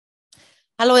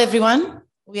Hello, everyone.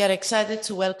 We are excited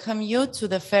to welcome you to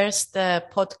the first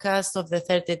podcast of the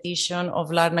third edition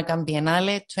of Larnaca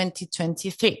Biennale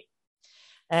 2023.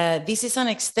 This is an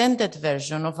extended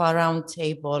version of our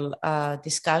roundtable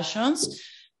discussions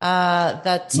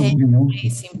that take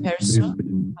place in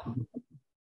person.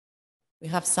 We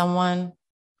have someone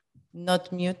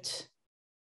not mute.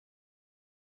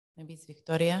 Maybe it's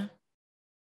Victoria.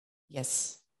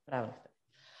 Yes, bravo.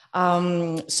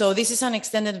 So this is an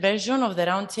extended version of the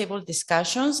roundtable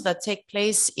discussions that take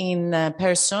place in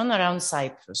person around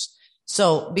Cyprus.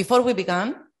 So before we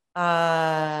begin,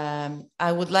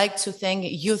 I would like to thank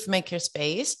Youth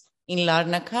Makerspace in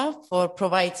Larnaca for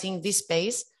providing this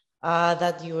space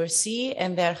that you will see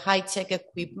and their high-tech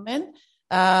equipment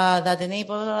that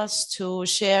enable us to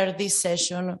share this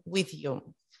session with you.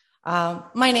 I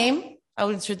will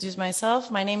introduce myself.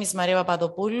 My name is Maria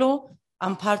Papadopoulou.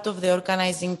 I'm part of the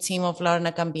organizing team of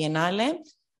Larnaca Biennale,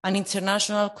 an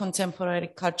international contemporary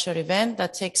culture event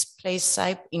that takes place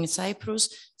in Cyprus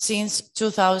since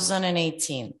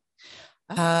 2018.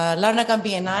 Larnaca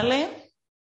Biennale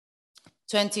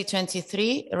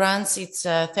 2023 runs its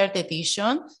third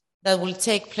edition that will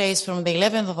take place from the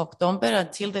 11th of October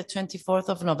until the 24th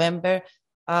of November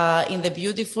in the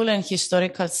beautiful and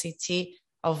historical city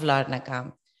of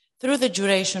Larnaca. Through the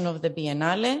duration of the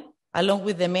Biennale, along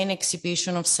with the main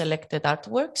exhibition of selected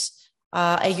artworks,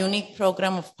 a unique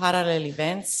program of parallel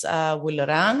events will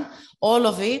run, all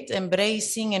of it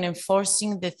embracing and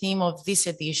enforcing the theme of this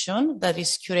edition that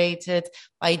is curated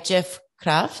by Yev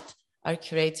Kravt, our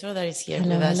curator that is here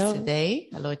with us today.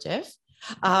 Hello, Jeff.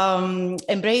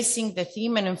 Embracing the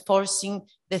theme and enforcing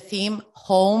the theme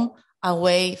home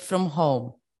away from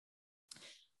home.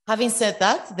 Having said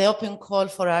that, the open call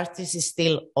for artists is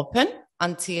still open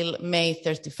until May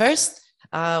 31st,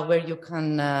 where you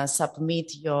can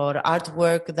submit your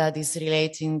artwork that is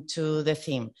relating to the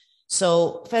theme.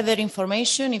 So further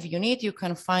information, if you need, you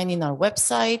can find in our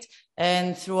website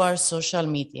and through our social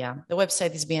media. The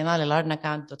website is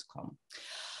biennalelarnaca.com.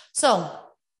 So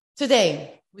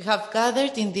today we have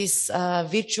gathered in this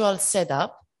virtual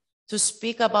setup to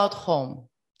speak about home,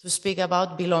 to speak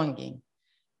about belonging,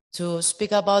 to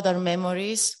speak about our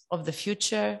memories of the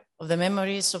future, of the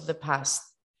memories of the past,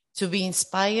 to be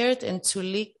inspired and to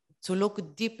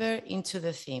look deeper into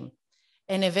the theme,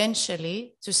 and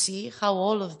eventually to see how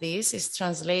all of this is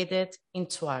translated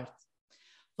into art.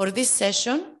 For this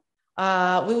session,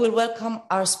 we will welcome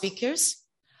our speakers.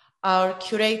 Our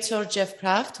curator, Yev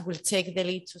Kravt, will take the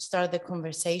lead to start the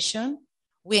conversation.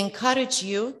 We encourage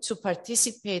you to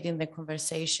participate in the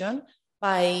conversation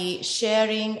by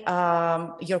sharing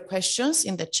your questions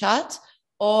in the chat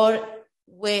or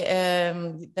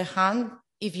the hand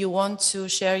if you want to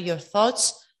share your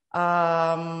thoughts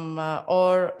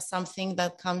or something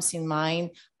that comes in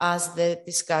mind as the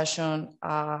discussion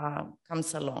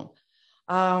comes along.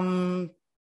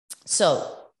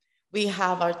 So we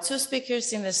have our two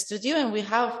speakers in the studio and we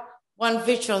have one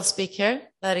virtual speaker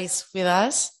that is with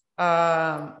us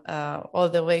all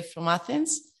the way from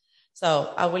Athens.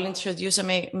 So I will introduce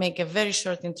and make a very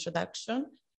short introduction.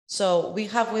 So we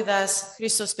have with us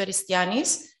Christos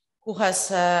Peristianis, who has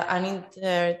an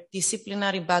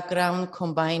interdisciplinary background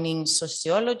combining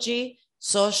sociology,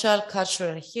 social,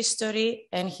 cultural history,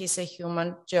 and he's a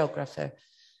human geographer.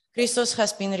 Christos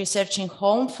has been researching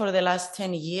home for the last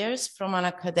 10 years from an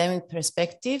academic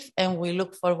perspective, and we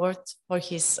look forward for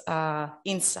his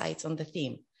insights on the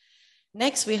theme.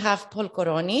 Next, we have Pavlos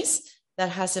Koronis, that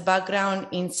has a background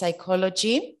in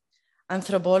psychology,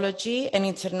 anthropology, and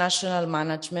international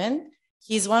management.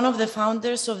 He's one of the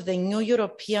founders of the new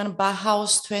European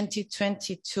Bauhaus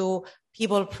 2022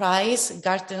 People Prize,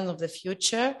 Garden of the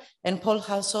Future, and Paul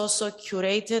has also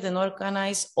curated and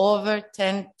organized over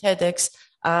 10 TEDx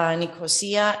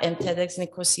Nicosia and TEDx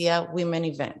Nicosia women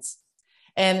events.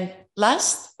 And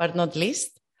last but not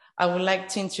least, I would like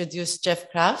to introduce Yev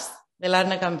Kravt, the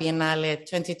Larnaca Biennale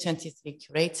 2023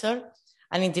 curator,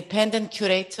 an independent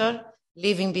curator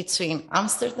living between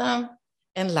Amsterdam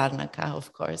and Larnaca,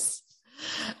 of course.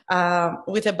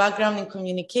 With a background in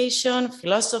communication,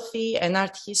 philosophy, and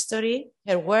art history,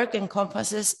 her work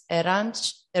encompasses a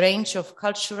range of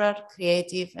cultural,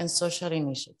 creative, and social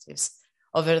initiatives.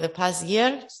 Over the past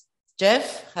year,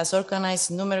 Yev has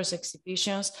organized numerous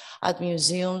exhibitions at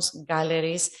museums,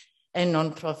 galleries, and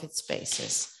non-profit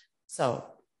spaces. So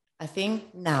I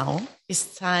think now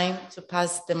it's time to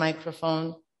pass the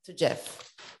microphone to Yev.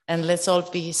 And let's all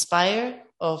be inspired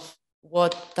of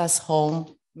what does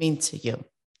home mean to you.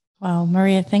 Wow,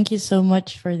 Maria, thank you so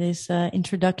much for this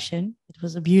introduction. It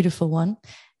was a beautiful one.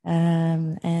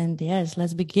 And yes,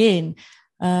 let's begin.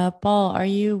 Paul, are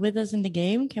you with us in the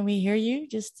game? Can we hear you?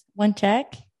 Just one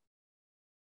check.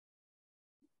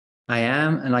 I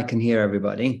am, and I can hear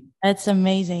everybody. That's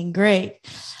amazing. Great.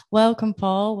 Welcome,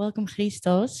 Paul. Welcome,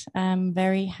 Christos. I'm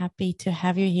very happy to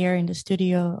have you here in the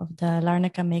studio of the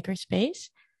Larnaca Makerspace.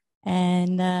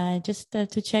 And just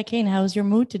to check in, how's your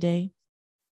mood today?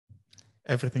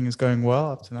 Everything is going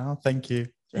well up to now. Thank you.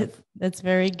 That's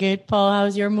very good. Paul,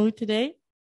 how's your mood today?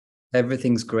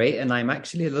 Everything's great. And I'm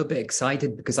actually a little bit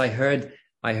excited because I heard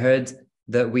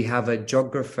that we have a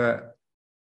geographer.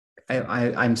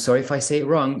 I'm sorry if I say it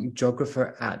wrong.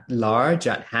 Geographer at large,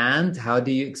 at hand. How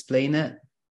do you explain it?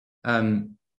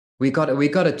 We got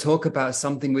to talk about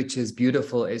something which is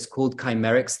beautiful. It's called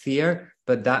chimeric sphere,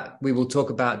 but that we will talk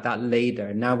about that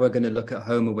later. Now we're going to look at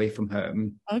home away from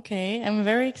home. Okay, I'm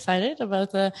very excited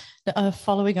about the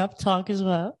following up talk as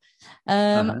well.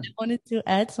 I wanted to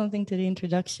add something to the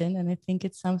introduction, and I think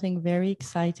it's something very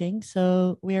exciting.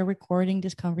 So we are recording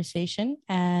this conversation,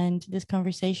 and this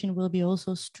conversation will be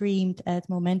also streamed at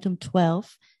Momentum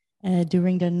 12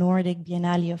 during the Nordic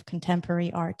Biennale of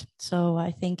Contemporary Art. So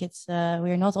I think it's we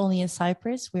are not only in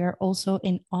Cyprus, we are also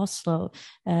in Oslo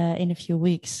in a few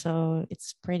weeks. So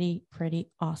it's pretty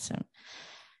awesome.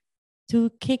 To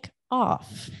kick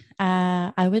off,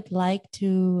 I would like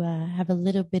to have a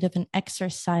little bit of an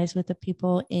exercise with the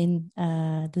people in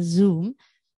the Zoom.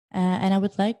 And I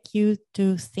would like you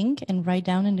to think and write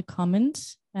down in the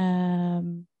comments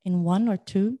in 1 or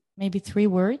 2, maybe 3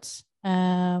 words.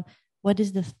 What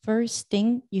is the first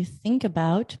thing you think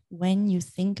about when you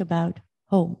think about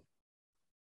home?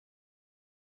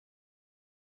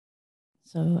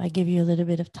 So I give you a little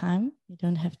bit of time. You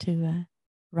don't have to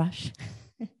rush.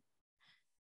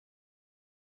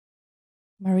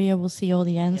 Maria will see all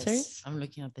the answers. Yes, I'm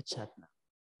looking at the chat now.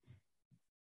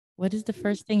 What is the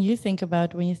first thing you think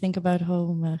about when you think about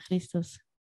home, Christos?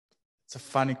 It's a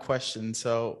funny question.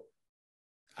 So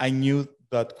I knew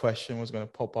that question was going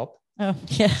to pop up. Oh,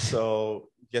 yeah. So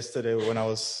yesterday when I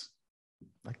was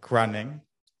running,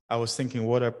 I was thinking,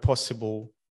 what are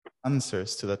possible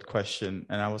answers to that question?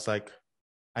 And I was like,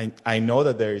 I know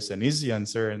that there is an easy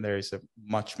answer and there is a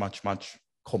much, much, much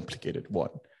complicated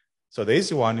one. So the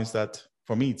easy one is that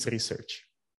for me, it's research.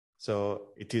 So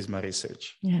it is my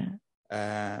research. Yeah.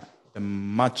 The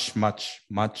much, much,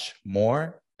 much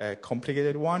more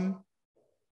complicated one,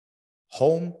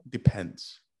 home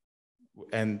depends.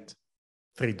 And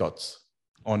 3 dots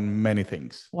on many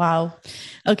things. Wow.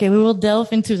 Okay, we will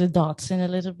delve into the dots in a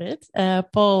little bit.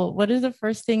 Paul, what is the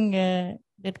first thing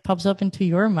that pops up into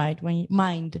your mind when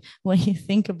you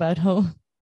think about home?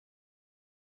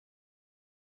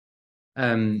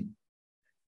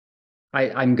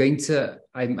 I'm going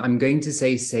to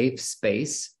say safe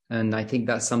space, and I think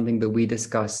that's something that we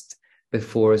discussed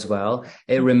before as well.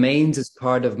 It remains as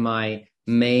part of my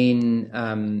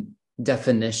main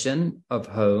definition of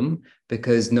home,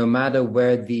 because no matter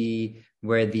where the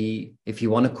if you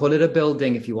want to call it a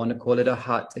building, if you want to call it a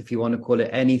hut, if you want to call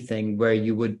it anything where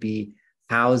you would be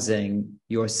housing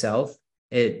yourself,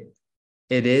 it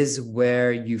is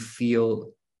where you feel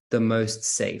the most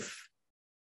safe.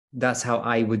 That's how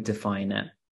I would define it.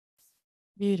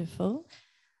 Beautiful.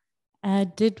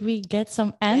 Did we get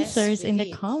some answers in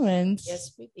the comments?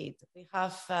 Yes, we did. We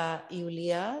have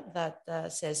Julia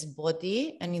that says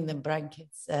body, and in the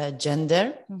brackets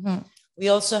gender. Mm-hmm. We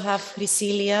also have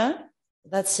Priscilla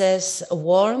that says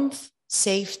warmth,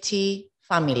 safety,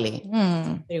 family.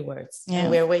 3 words. Yeah.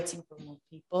 And we're waiting for more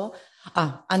people.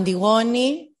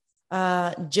 Antigone,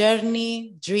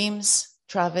 journey, dreams,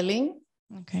 traveling.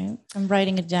 Okay, I'm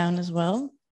writing it down as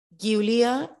well.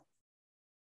 Giulia,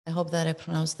 I hope that I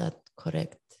pronounced that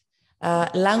correct.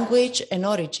 Language and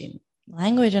origin.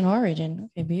 Language and origin.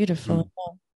 Okay, beautiful.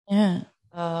 Yeah.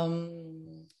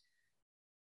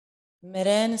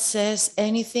 Meren says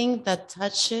anything that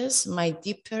touches my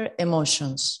deeper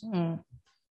emotions.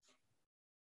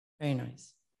 Very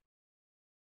nice.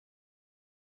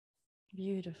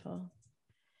 Beautiful.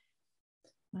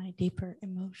 My deeper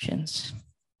emotions.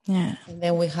 Yeah. And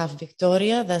then we have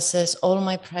Victoria that says all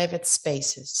my private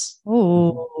spaces.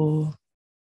 Oh,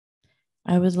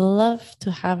 I would love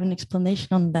to have an explanation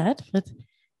on that, but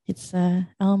it's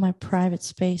all my private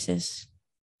spaces.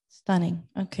 Stunning.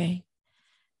 Okay.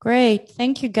 Great.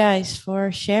 Thank you guys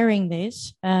for sharing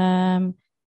this. We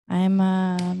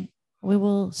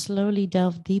will slowly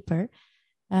delve deeper.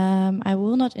 I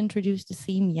will not introduce the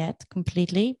theme yet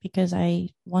completely because I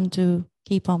want to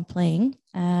keep on playing.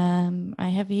 I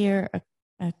have here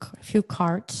a few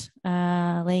cards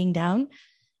laying down.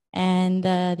 And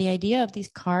the idea of these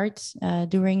cards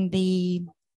during the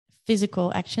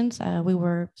physical actions. We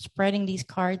were spreading these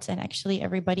cards, and actually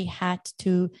everybody had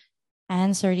to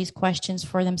answer these questions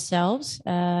for themselves.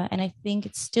 And I think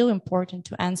it's still important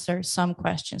to answer some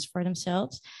questions for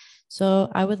themselves. So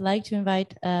I would like to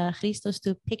invite Christos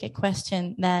to pick a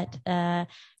question that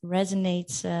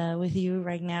resonates with you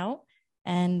right now.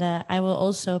 And I will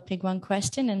also pick one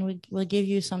question, and we'll give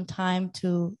you some time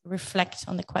to reflect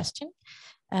on the question,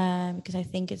 because I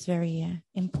think it's very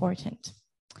important.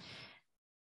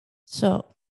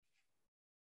 So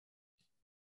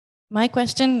my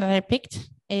question that I picked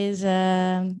is,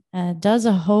 does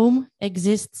a home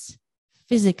exist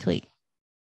physically?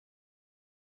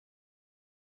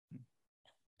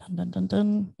 Dun, dun, dun,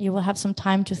 dun. You will have some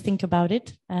time to think about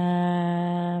it.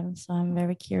 So I'm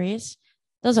very curious.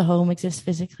 Does a home exist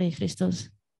physically, Christos?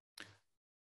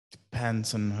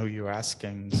 Depends on who you're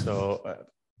asking. So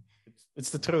it's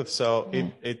the truth. So yeah.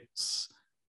 It's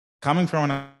coming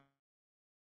from an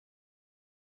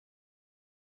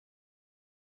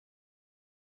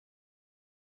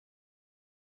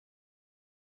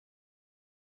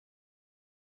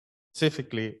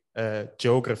specifically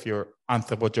geography or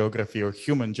anthropogeography or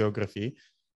human geography,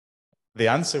 the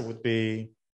answer would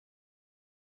be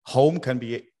home can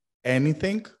be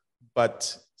anything,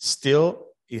 but still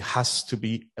it has to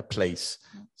be a place.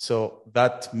 So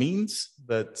that means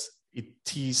that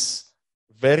it is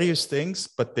various things,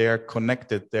 but they are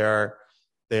connected. There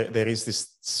is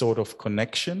this sort of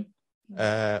connection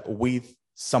with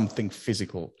something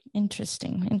physical.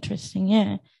 Interesting,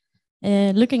 yeah.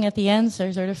 Looking at the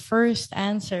answers, or the first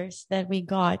answers that we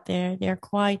got, they're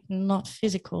quite not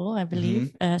physical, I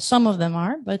believe. Mm-hmm. Some of them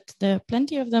are, but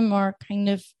plenty of them are kind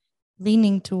of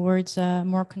leaning towards a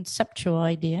more conceptual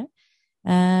idea.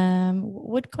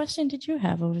 What question did you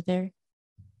have over there?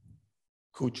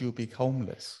 Could you be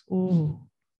homeless? Ooh.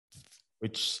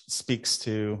 Which speaks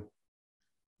to,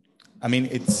 I mean,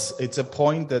 it's a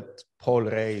point that Paul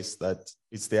raised, that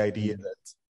it's the idea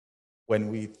that when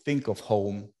we think of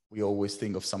home, we always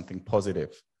think of something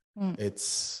positive.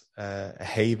 It's a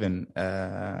haven,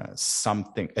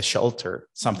 something, a shelter,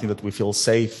 something that we feel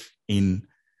safe in.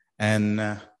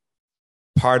 And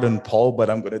pardon Paul, but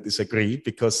I'm going to disagree,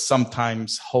 because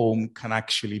sometimes home can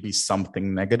actually be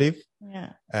something negative.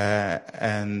 Yeah.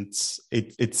 And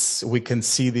we can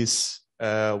see this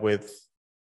with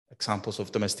examples of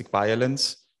domestic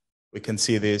violence. We can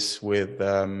see this with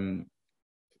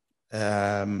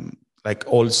like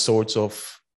all sorts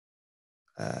of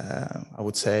I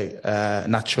would say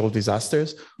natural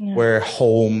disasters, where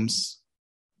homes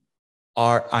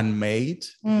are unmade,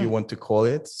 if you want to call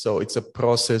it. So it's a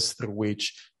process through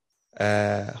which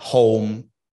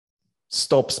home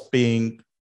stops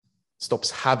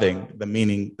having the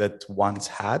meaning that once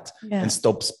had, and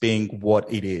stops being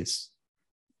what it is.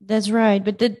 That's right,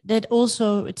 but that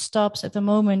also, it stops at the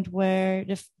moment where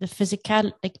the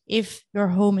physical, like if your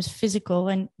home is physical,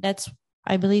 and that's,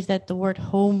 I believe that the word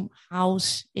home,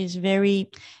 house is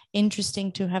very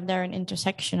interesting to have there an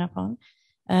intersection upon.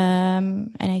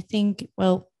 And I think,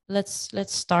 well, let's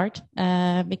start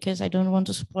because I don't want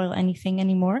to spoil anything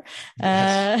anymore.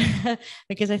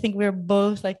 Because I think we're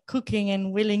both like cooking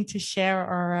and willing to share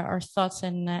our thoughts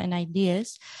and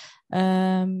ideas.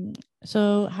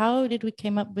 So how did we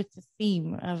came up with the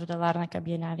theme of the Larnaca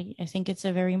Biennale? I think it's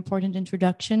a very important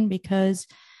introduction, because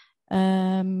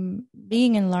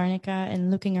being in Larnaca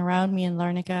and looking around me in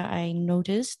Larnaca, I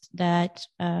noticed that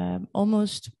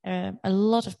almost a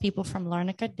lot of people from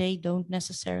Larnaca, they don't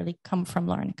necessarily come from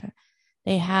Larnaca.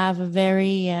 They have a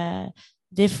very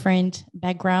different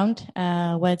background,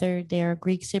 whether they're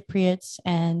Greek Cypriots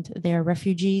and they're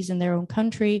refugees in their own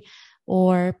country,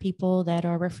 or people that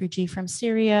are refugee from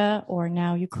Syria or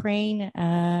now Ukraine.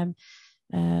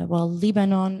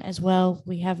 Lebanon as well.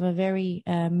 We have a very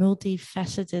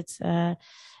multifaceted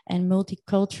and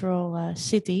multicultural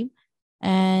city,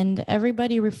 and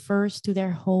everybody refers to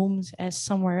their homes as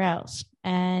somewhere else.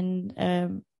 And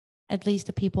at least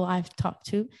the people I've talked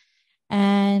to,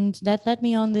 and that led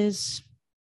me on this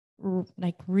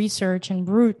like research and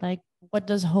route, like what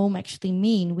does home actually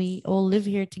mean? We all live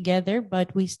here together,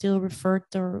 but we still refer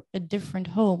to a different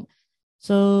home.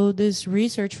 So this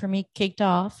research for me kicked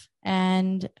off,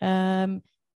 and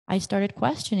I started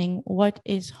questioning, what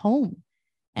is home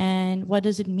and what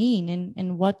does it mean?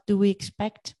 And what do we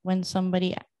expect when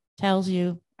somebody tells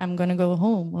you, I'm going to go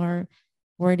home, or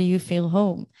where do you feel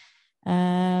home?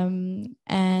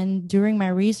 And during my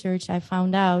research, I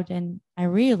found out and I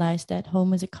realized that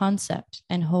home is a concept,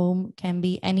 and home can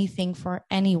be anything for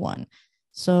anyone.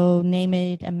 So name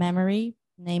it a memory,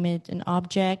 name it an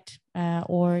object,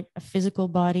 or a physical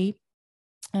body.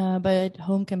 but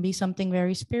home can be something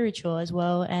very spiritual as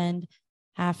well, and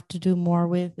have to do more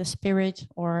with the spirit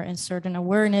or a certain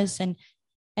awareness. And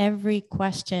every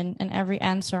question and every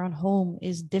answer on home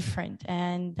is different,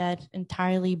 and that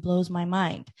entirely blows my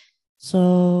mind.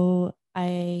 So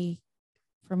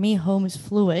for me, home is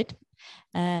fluid.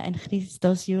 And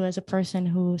Christos, you as a person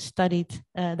who studied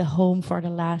the home for the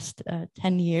last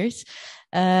 10 years,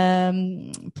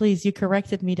 please, you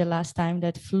corrected me the last time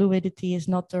that fluidity is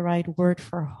not the right word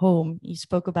for home. You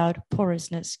spoke about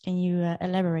porousness. Can you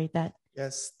elaborate that?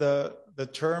 Yes, the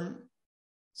term,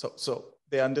 so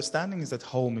the understanding is that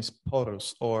home is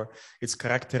porous, or it's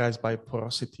characterized by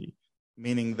porosity,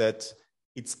 meaning that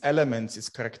its elements, its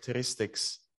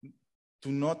characteristics do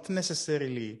not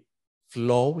necessarily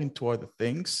flow into other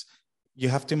things. You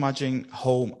have to imagine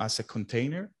home as a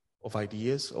container of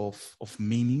ideas, of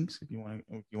meanings, if you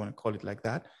want to call it like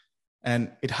that.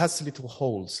 And it has little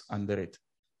holes under it.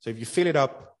 So if you fill it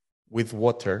up with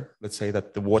water, let's say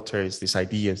that the water is these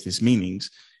ideas, these meanings,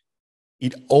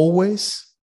 it always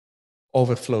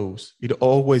overflows. It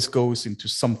always goes into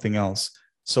something else.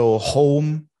 So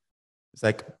home, it's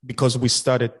like, because we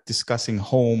started discussing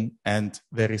home, and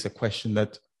there is a question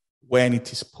that when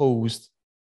it is posed,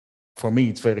 for me,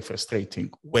 it's very frustrating.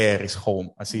 Where is home?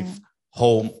 As if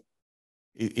home,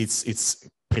 it's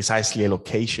precisely a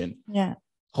location. Yeah.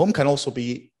 Home can also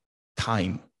be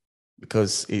time,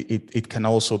 because it can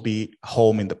also be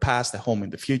home in the past, a home in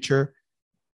the future.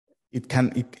 It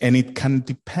can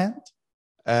depend.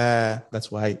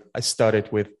 That's why I started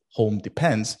with home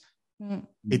depends.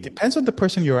 Mm-hmm. It depends on the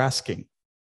person you're asking.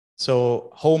 So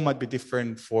home might be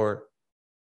different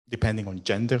depending on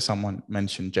gender. Someone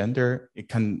mentioned gender. It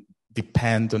can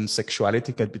depend on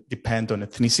sexuality, it can depend on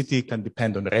ethnicity, it can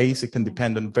depend on race, it can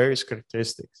depend on various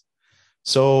characteristics.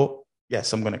 So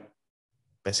yes, I'm going to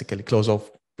basically close off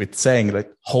with saying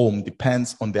that home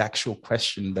depends on the actual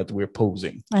question that we're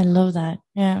posing. I love that.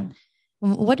 Yeah.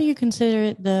 What do you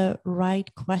consider the right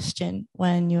question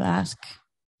when you ask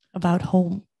about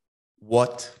home?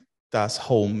 What does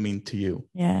home mean to you?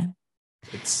 Yeah.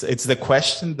 It's the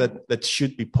question that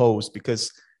should be posed,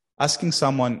 because asking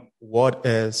someone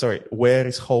where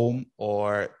is home,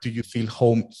 or do you feel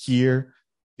home here?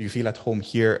 Do you feel at home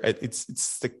here?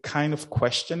 It's the kind of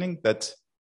questioning that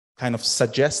kind of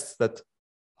suggests that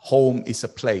home is a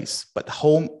place, but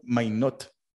home may not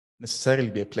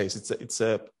necessarily be a place. It's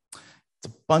a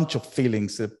bunch of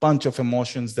feelings, a bunch of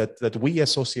emotions that we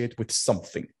associate with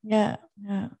something. Yeah,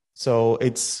 yeah. So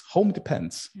it's home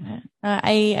depends. Yeah.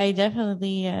 I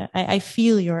definitely I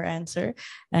feel your answer,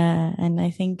 and I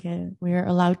think we're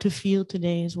allowed to feel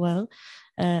today as well.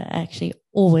 Actually,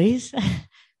 always.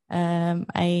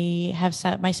 I have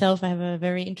I have a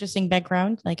very interesting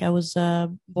background. Like, I was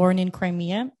born in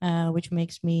Crimea, which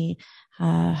makes me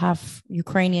half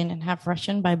Ukrainian and half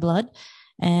Russian by blood.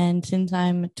 And since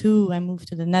I'm 2, I moved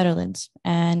to the Netherlands.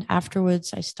 And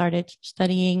afterwards, I started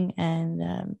studying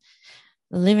and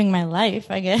living my life,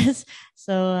 I guess.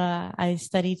 So I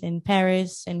studied in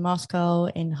Paris, in Moscow,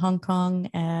 in Hong Kong,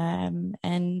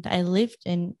 and I lived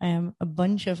in a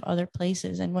bunch of other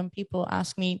places. And when people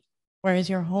ask me, where is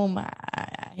your home?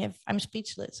 I'm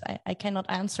speechless. I cannot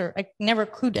answer. I never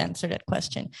could answer that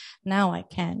question. Now I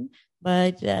can,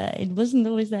 but it wasn't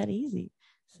always that easy.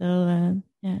 So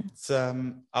yeah. It's,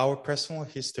 our personal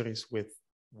histories with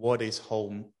what is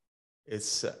home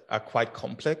are quite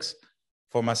complex.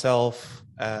 For myself,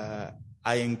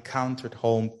 I encountered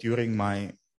home during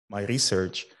my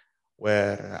research,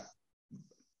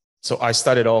 so I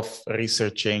started off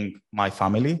researching my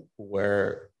family, who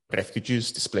were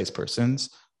refugees, displaced persons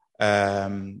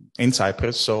in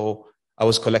Cyprus. So I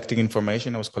was collecting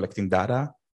information, I was collecting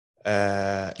data,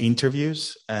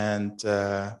 interviews, and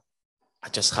I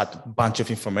just had a bunch of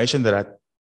information that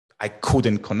I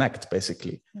couldn't connect,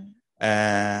 basically.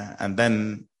 And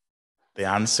then the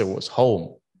answer was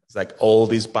home. It's like all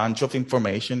this bunch of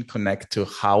information connect to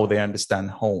how they understand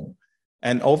home.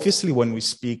 And obviously, when we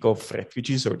speak of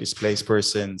refugees or displaced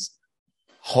persons,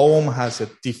 home has a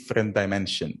different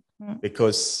dimension,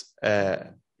 because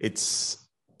it's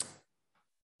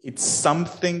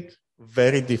something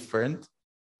very different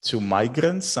to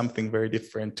migrants, something very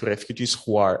different to refugees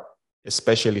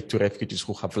especially to refugees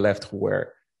who have left, who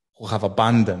have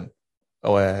abandoned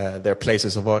their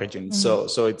places of origin. Mm-hmm.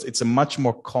 So it's a much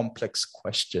more complex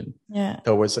question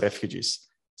towards refugees.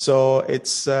 So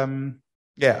it's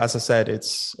as I said,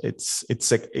 it's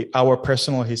our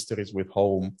personal histories with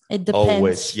home. It depends.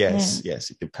 Always,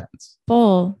 yes, it depends.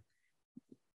 Paul,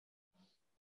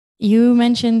 you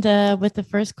mentioned with the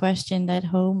first question that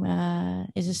home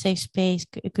is a safe space.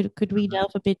 Could we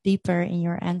delve a bit deeper in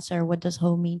your answer? What does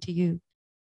home mean to you?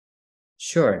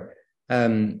 Sure.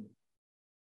 I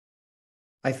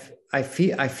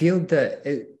feel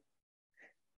that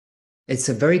it's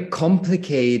a very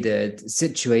complicated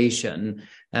situation,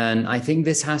 and I think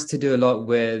this has to do a lot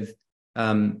with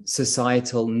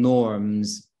societal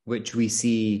norms, which we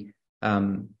see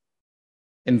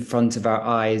in front of our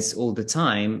eyes all the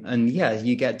time. And yeah,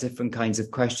 you get different kinds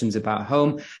of questions about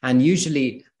home. And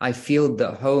usually I feel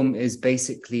that home is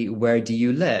basically, where do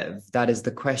you live? That is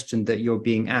the question that you're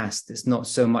being asked. It's not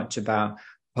so much about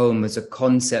home as a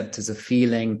concept, as a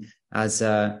feeling, as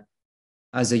a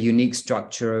unique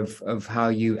structure of how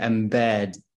you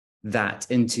embed that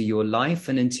into your life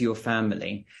and into your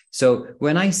family. So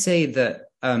when I say that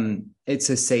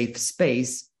it's a safe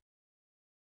space,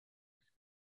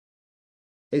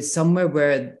 it's somewhere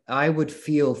where I would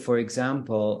feel, for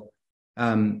example,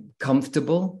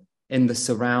 comfortable in the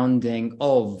surrounding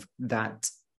of that,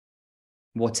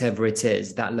 whatever it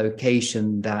is, that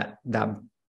location, that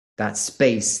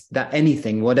space, that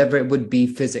anything, whatever it would be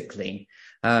physically.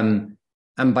 And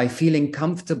by feeling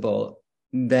comfortable,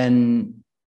 then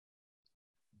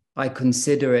I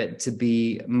consider it to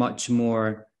be much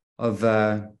more of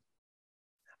a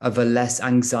less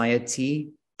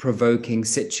anxiety provoking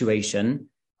situation.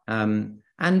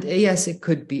 And yes, it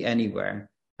could be anywhere.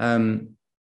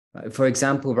 For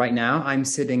example, right now, I'm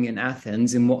sitting in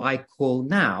Athens in what I call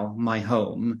now my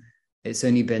home. It's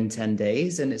only been 10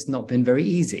 days and it's not been very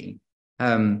easy.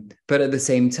 But at the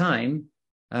same time,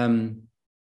 I'm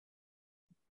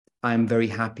very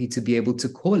happy to be able to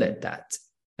call it that.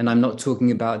 And I'm not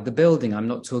talking about the building. I'm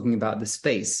not talking about the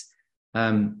space.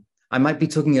 I might be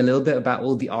talking a little bit about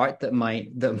all the art that my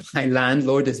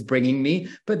landlord is bringing me,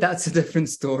 but that's a different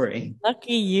story.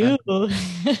 Lucky you.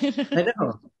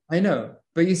 I know.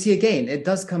 But you see, again, it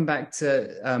does come back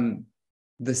to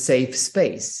the safe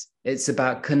space. It's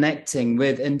about connecting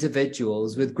with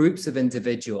individuals, with groups of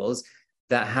individuals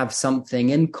that have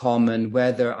something in common,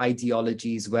 whether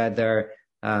ideologies, whether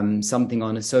something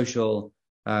on a social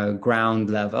ground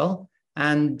level.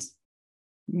 And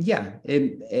yeah,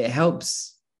 it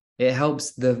helps. It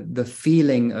helps the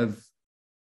feeling of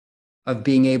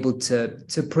being able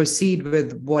to proceed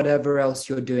with whatever else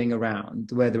you're doing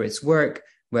around, whether it's work,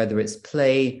 whether it's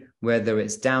play, whether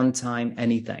it's downtime,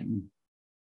 anything.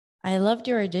 I loved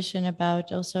your addition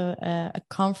about also a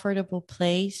comfortable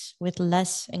place with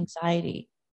less anxiety.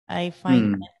 I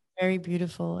find that very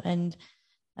beautiful. And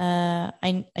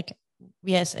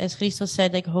yes, as Christos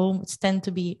said, like homes tend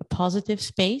to be a positive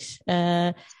space.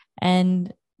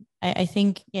 And I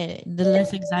think, yeah, the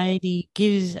less anxiety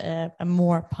gives a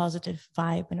more positive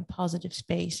vibe and a positive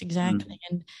space. Exactly.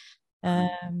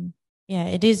 And yeah,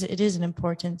 it is an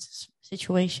important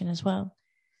situation as well.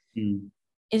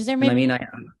 Is there maybe?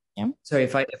 Sorry,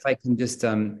 if I can just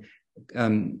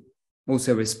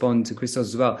also respond to Christos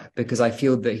as well, because I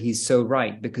feel that he's so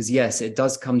right. Because yes, it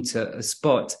does come to a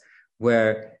spot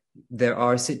where there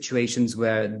are situations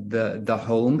where the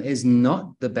home is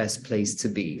not the best place to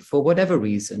be for whatever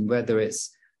reason, whether it's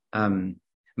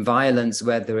violence,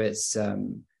 whether it's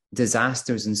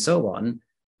disasters and so on.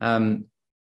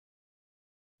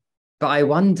 But I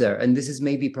wonder, and this is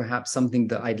maybe perhaps something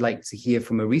that I'd like to hear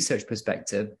from a research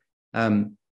perspective,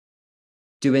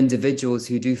 do individuals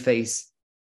who do face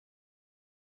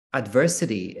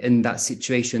adversity in that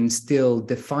situation still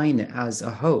define it as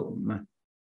a home?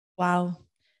 Wow.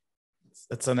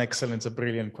 That's an excellent, a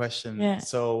brilliant question. Yeah.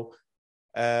 So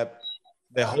the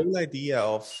whole idea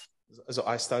of, so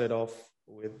I started off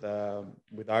with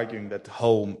arguing that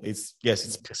home is, yes,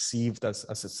 it's perceived as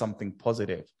something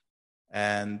positive.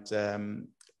 And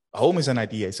home is an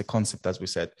idea, it's a concept, as we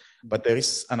said, but there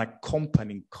is an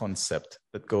accompanying concept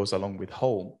that goes along with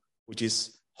home, which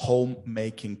is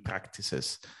home-making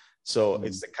practices. So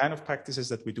it's the kind of practices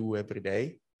that we do every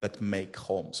day that make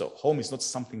home. So home is not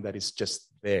something that is just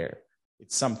there.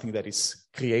 It's something that is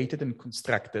created and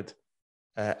constructed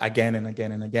again and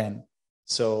again and again.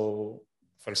 So,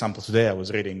 for example, today I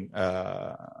was reading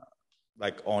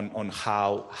like on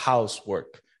how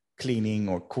housework, cleaning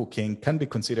or cooking can be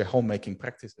considered homemaking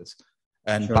practices.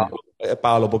 And sure.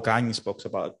 Paolo Bocagni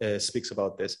speaks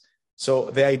about this.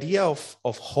 So the idea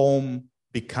of home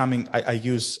becoming, I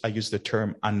use the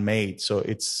term unmade. So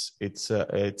it's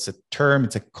a term,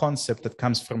 it's a concept that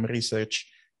comes from research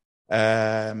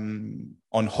on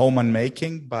home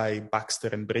unmaking by Baxter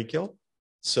and Brickell.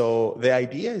 So the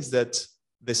idea is that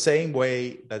the same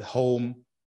way that home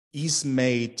is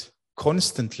made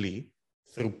constantly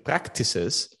through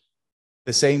practices,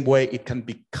 the same way it can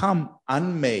become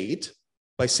unmade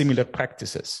by similar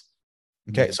practices.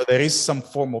 Okay, so there is some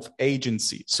form of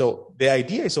agency. So the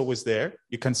idea is always there.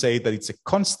 You can say that it's a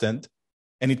constant,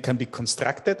 and it can be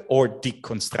constructed or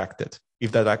deconstructed.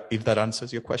 If that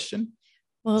answers your question.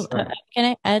 Well, can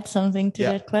I add something to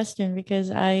that question? Because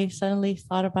I suddenly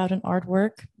thought about an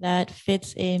artwork that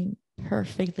fits in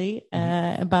perfectly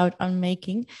about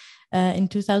unmaking. In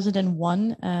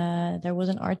 2001, there was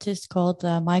an artist called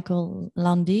Michael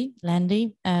Landy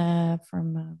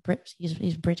from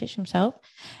he's British himself,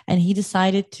 and he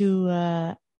decided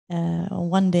to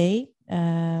one day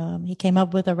he came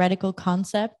up with a radical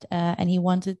concept, and he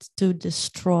wanted to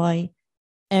destroy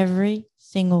every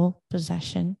single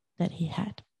possession that he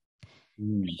had.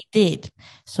 He did.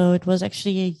 So it was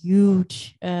actually a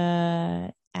huge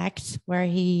act where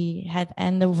he had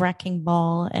the wrecking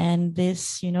ball and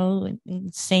this,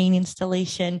 insane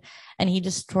installation, and he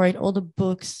destroyed all the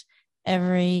books,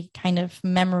 every kind of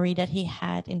memory that he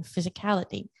had in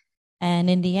physicality. And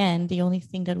in the end, the only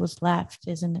thing that was left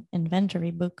is an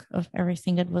inventory book of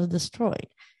everything that was destroyed.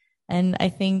 And I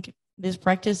think this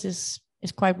practice is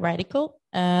quite radical,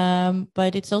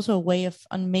 but it's also a way of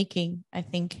unmaking, I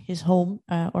think, his home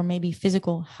or maybe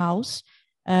physical house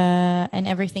and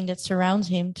everything that surrounds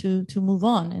him to move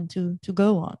on and to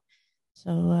go on.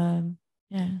 So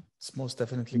it's most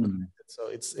definitely connected. So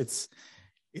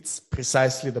it's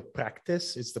precisely the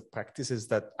practice. It's the practices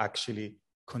that actually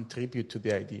contribute to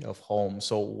the idea of home.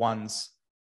 So once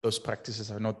those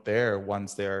practices are not there,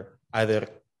 once they're either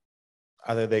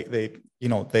the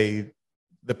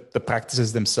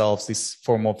practices themselves, this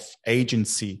form of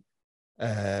agency,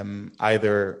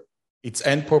 either its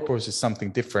end purpose is something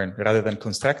different. Rather than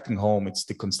constructing home, it's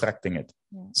deconstructing it.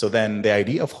 Yeah. So then the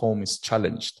idea of home is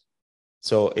challenged.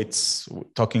 So it's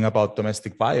talking about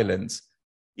domestic violence.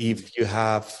 If you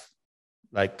have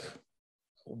like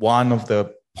one of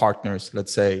the partners,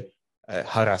 let's say,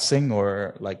 harassing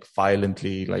or like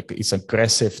violently, like is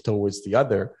aggressive towards the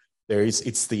other,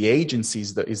 it's the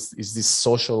agencies that is this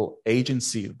social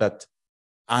agency that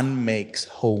unmakes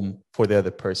home for the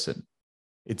other person.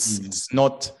 It's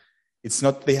not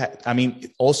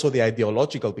also the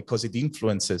ideological, because it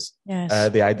influences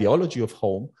the ideology of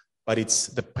home, but it's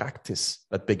the practice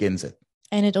that begins it.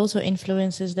 And it also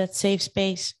influences that safe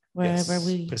space where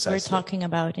we were talking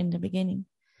about in the beginning.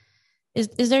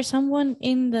 Is there someone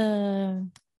in the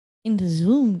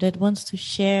Zoom that wants to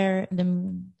share the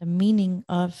meaning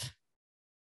of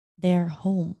their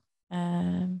home?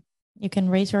 You can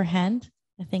raise your hand.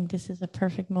 I think this is a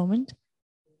perfect moment.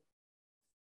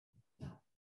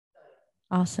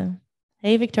 Awesome.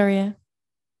 Hey, Victoria.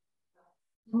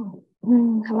 Oh,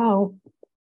 hello.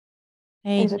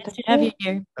 Hey, nice to have you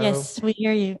here. Hello. Yes, we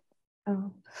hear you.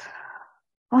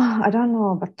 I don't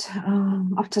know, but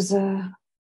after the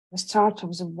start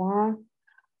of the war,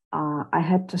 I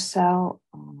had to sell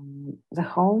the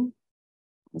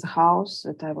house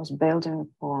that I was building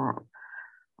for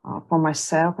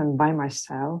myself and by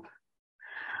myself.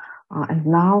 And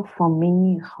now for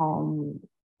me, home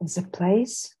is a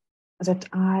place that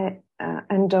I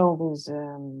endow with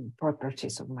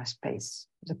properties of my space.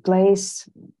 The place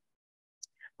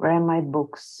where my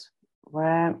books,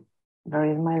 where there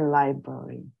is my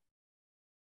library,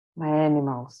 my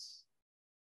animals.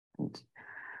 And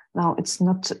now it's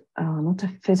not a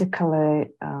physical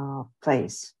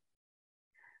place.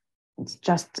 It's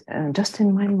just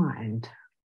in my mind.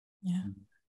 Yeah.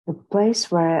 The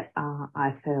place where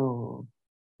I feel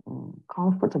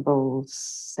comfortable,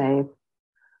 safe,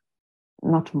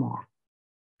 not more.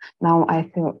 Now I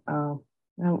feel now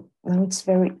it's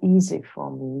very easy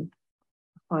for me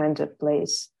to find a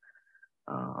place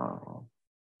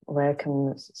where I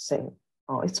can say,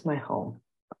 "Oh, it's my home."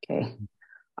 Okay,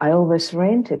 I always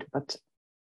rent it, but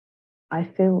I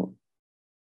feel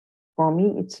for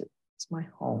me it's my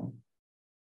home.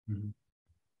 Mm-hmm.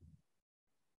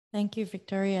 Thank you,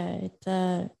 Victoria.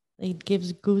 It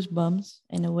gives goosebumps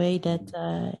in a way that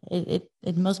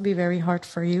it must be very hard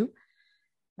for you.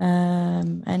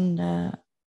 And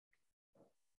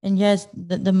yes,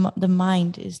 the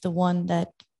mind is the one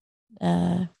that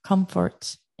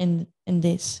comforts in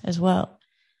this as well.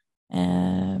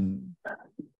 I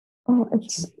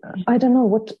don't know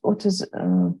what is.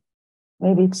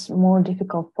 Maybe it's more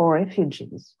difficult for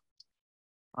refugees.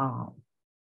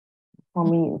 For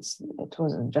me, it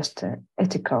was just an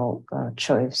ethical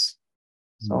choice.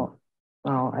 So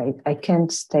now I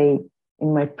can't stay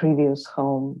in my previous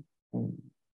home in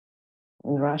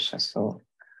Russia. So,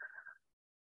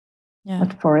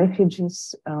 but for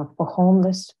refugees, for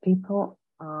homeless people,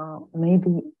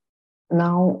 maybe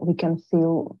now we can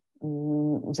feel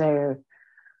their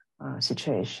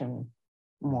situation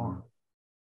more.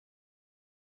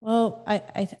 Well,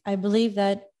 I believe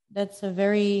that's a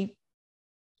very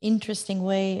interesting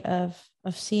way of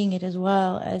seeing it as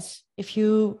well. As if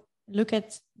you look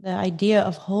at the idea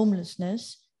of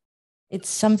homelessness, it's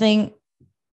something.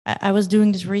 I was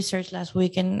doing this research last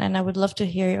week, and I would love to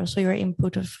hear also your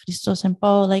input of Christos and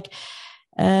Paul. Like,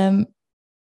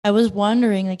 I was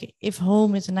wondering, like, if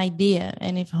home is an idea,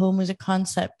 and if home is a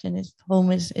concept, and if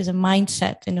home is a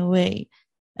mindset in a way,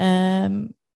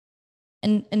 and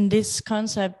this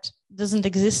concept doesn't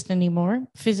exist anymore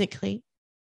physically.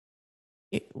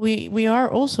 We are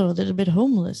also a little bit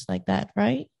homeless like that,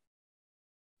 right?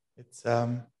 It's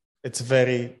a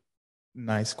very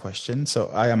nice question.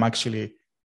 So I am actually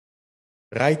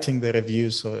writing the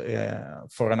reviews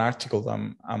for an article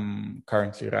I'm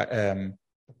currently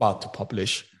about to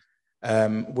publish,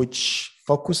 which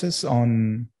focuses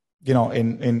on,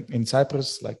 in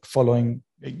Cyprus, like following,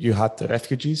 you had the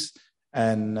refugees,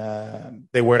 and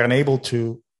they were unable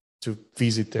to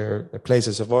visit their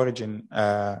places of origin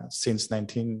since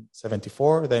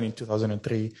 1974. Then in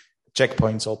 2003,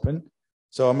 checkpoints opened.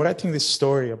 So I'm writing this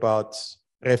story about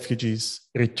refugees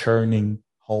returning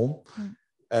home.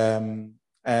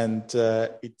 And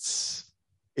it's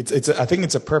I think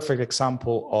it's a perfect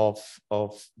example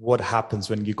of what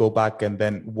happens when you go back, and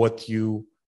then what you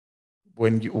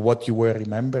were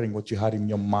remembering, what you had in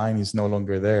your mind, is no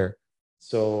longer there.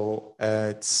 So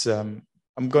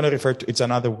I'm going to refer to, it's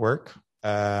another work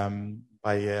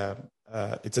by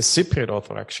it's a Cypriot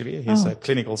author, actually. He's a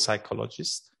clinical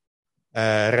psychologist,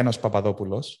 Renos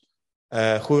Papadopoulos,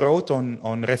 who wrote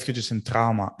on refugees and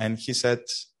trauma, and he said.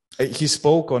 He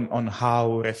spoke on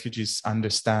how refugees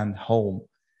understand home,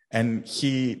 and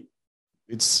he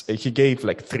gave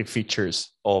like 3 features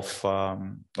of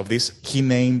this. He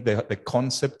named the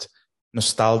concept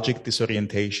nostalgic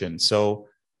disorientation. So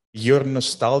you're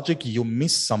nostalgic, you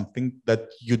miss something that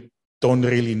you don't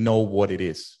really know what it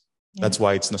is. Yeah. That's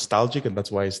why it's nostalgic, and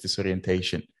that's why it's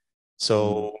disorientation.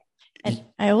 So. And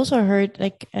I also heard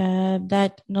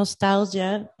that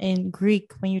nostalgia in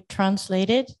Greek, when you translate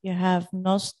it, you have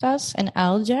nostos and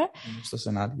algia. Nostos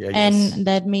and algia, and yes.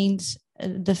 That means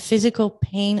the physical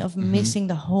pain of missing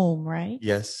the home, right?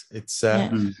 Yes, it's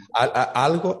algos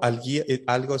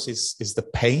is the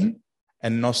pain,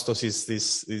 and nostos is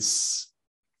this.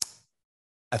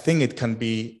 I think it can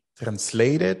be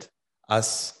translated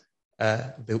as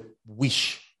the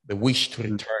wish to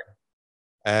return.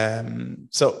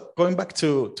 So going back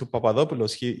to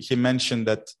Papadopoulos, he mentioned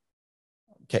that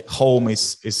home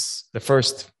is the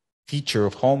first feature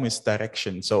of home is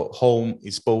direction. So home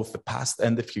is both the past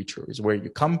and the future, is where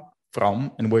you come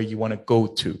from and where you want to go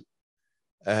to.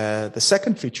 The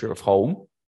second feature of home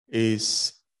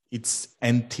is its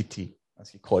entity, as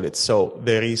he called it. So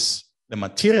there is the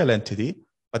material entity,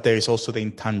 but there is also the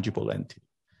intangible entity.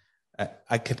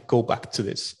 I could go back to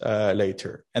this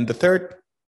later. And the third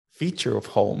feature of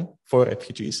home for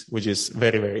refugees, which is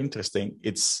very, very interesting,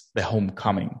 it's the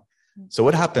homecoming. So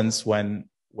what happens when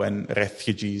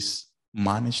refugees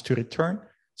manage to return?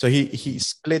 So he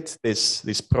split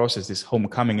this process, this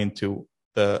homecoming, into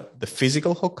the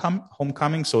physical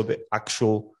homecoming, so the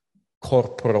actual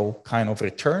corporal kind of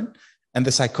return, and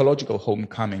the psychological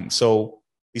homecoming. So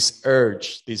this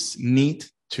urge, this need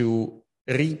to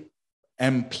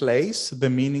re-emplace the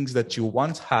meanings that you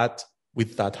once had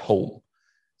with that home.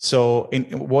 So in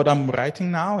what I'm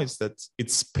writing now is that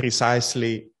it's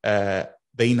precisely the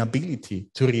inability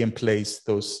to re-emplace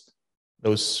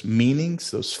those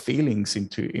meanings, those feelings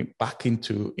back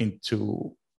into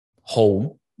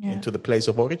home, into the place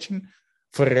of origin,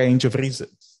 for a range of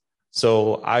reasons.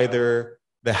 So either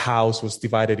the house was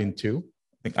divided in 2.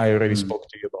 I think I already spoke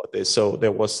to you about this. So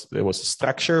there was a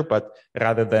structure, but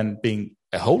rather than being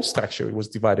a whole structure, it was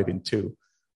divided in 2.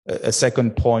 A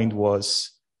second point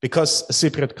was, because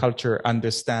Cypriot culture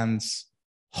understands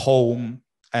home,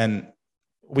 and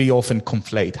we often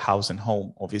conflate house and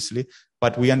home, obviously,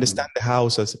 but we understand the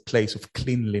house as a place of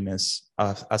cleanliness,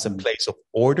 as a place of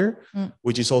order,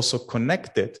 which is also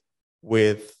connected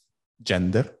with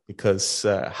gender, because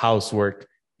housework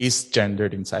is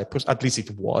gendered in Cyprus, at least it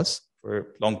was for a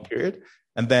long period.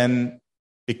 And then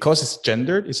because it's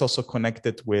gendered, it's also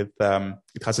connected with,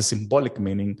 it has a symbolic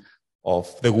meaning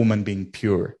of the woman being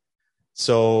pure.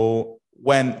 So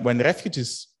when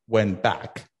refugees went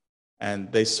back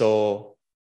and they saw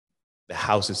the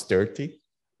house is dirty,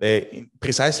 they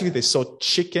saw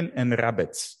chicken and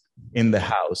rabbits in the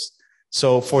house.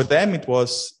 So for them it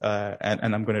was,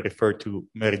 and I'm going to refer to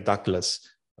Mary Douglas,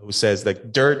 who says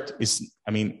that dirt is,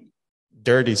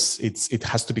 it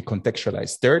has to be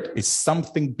contextualized. Dirt is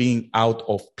something being out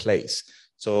of place.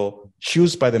 So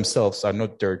shoes by themselves are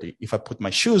not dirty. If I put my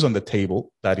shoes on the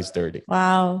table, that is dirty.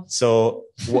 Wow. So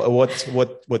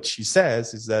what she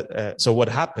says is that, so what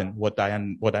happened, what I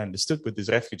understood with these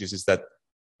refugees is that,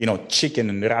 chicken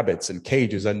and rabbits and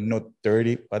cages are not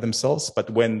dirty by themselves, but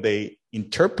when they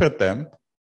interpret them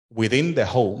within the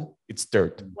home, it's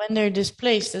dirt. When they're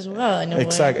displaced as well, in a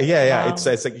exactly. way. Yeah. Wow. It's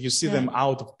like you see them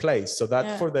out of place. So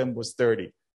that for them was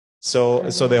dirty. So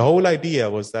the whole idea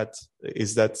was that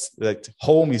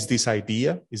home is this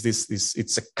idea,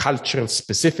 it's a cultural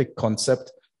specific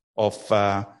concept of,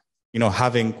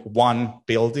 having one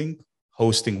building,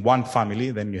 hosting one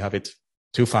family, then you have it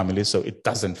two families, so it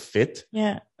doesn't fit.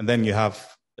 Yeah. And then you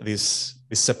have this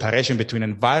separation between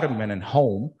environment and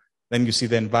home. Then you see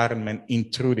the environment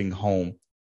intruding home.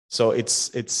 So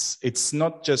it's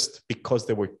not just because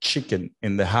there were chicken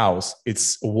in the house,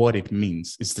 it's what it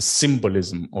means. It's the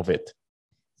symbolism of it.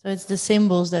 So it's the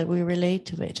symbols that we relate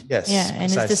to it. Yes. Yeah, and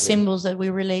precisely. it's the symbols that we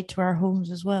relate to our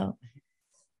homes as well.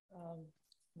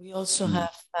 We also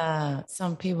have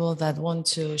some people that want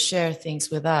to share things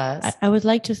with us. I would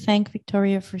like to thank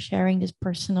Victoria for sharing this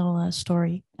personal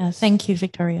story. Thank you,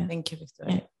 Victoria. Thank you,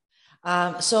 Victoria.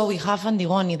 Yeah. So we have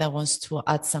Antigone that wants to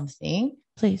add something.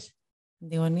 Please.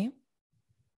 Diony.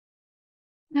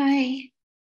 Hi.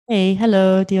 Hey,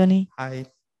 hello, Diony. Hi.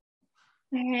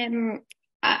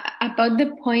 About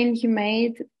the point you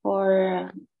made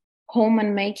for home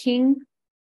and making,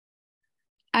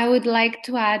 I would like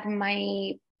to add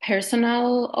my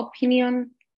personal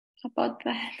opinion about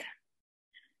that.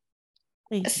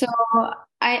 Please. So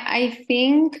I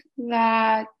think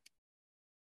that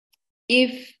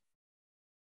if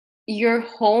your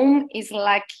home is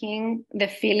lacking the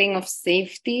feeling of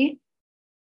safety,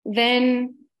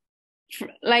 then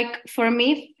for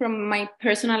me, from my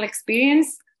personal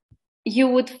experience, you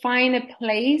would find a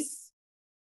place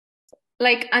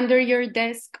like under your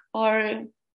desk or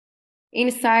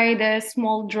inside a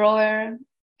small drawer,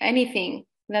 anything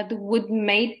that would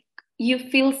make you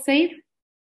feel safe,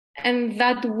 and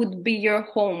that would be your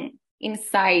home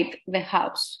inside the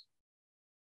house.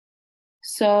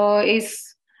 So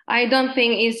I don't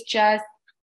think it's just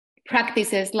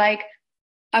practices. Like,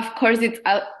 of course, it's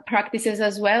practices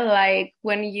as well. Like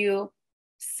when you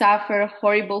suffer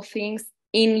horrible things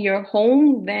in your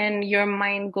home, then your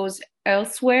mind goes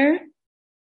elsewhere.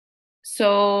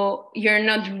 So you're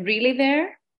not really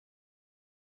there.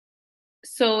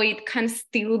 So it can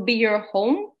still be your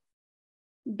home.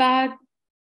 But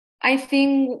I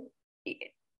think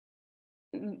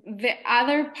the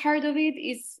other part of it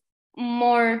is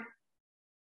more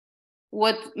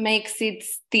what makes it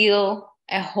still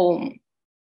a home.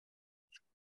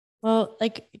 Well,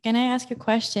 can I ask a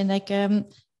question?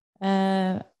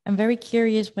 I'm very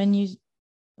curious when you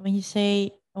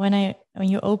say when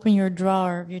you open your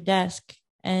drawer of your desk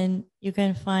and you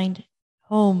can find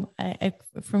home.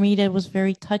 For me, that was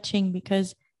very touching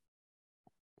because,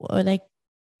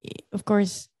 of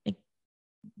course,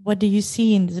 what do you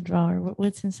see in the drawer?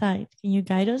 What's inside? Can you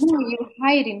guide us? No, you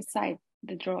hide inside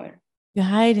the drawer. You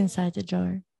hide inside the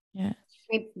drawer. Yeah.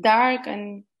 It's dark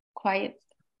and quiet.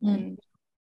 And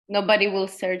nobody will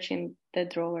search in the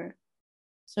drawer.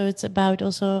 So it's about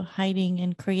also hiding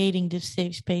and creating this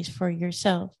safe space for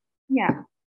yourself. Yeah.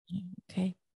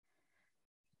 Okay.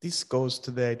 This goes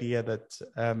to the idea that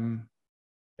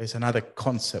there's another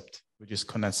concept which is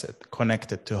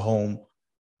connected to home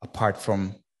apart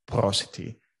from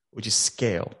porosity, which is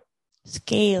scale.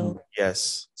 Scale.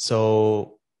 Yes.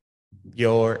 So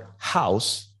your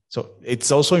house. So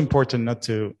it's also important not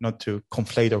to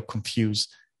conflate or confuse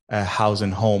house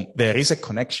and home. There is a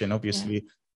connection, obviously,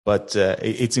 but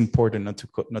it's important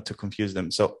not to confuse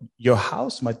them. So your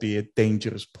house might be a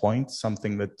dangerous point,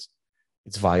 something that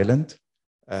it's violent.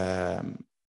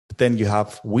 But then you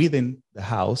have within the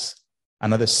house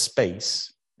another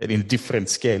space in a different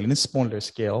scale, in a smaller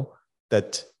scale,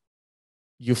 that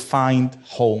you find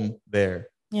home there.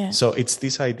 Yeah. So it's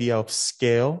this idea of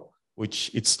scale,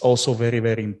 which it's also very,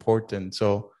 very important.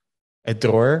 So a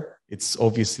drawer, it's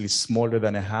obviously smaller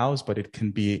than a house, but it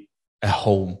can be a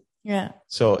home. Yeah.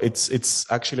 So it's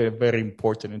actually very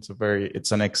important.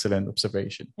 It's an excellent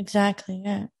observation. Exactly.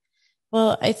 Yeah.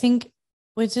 Well, I think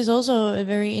which is also a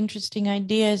very interesting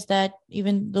idea is that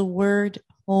even the word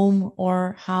home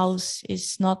or house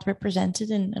is not represented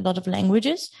in a lot of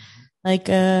languages. Like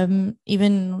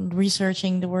even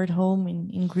researching the word home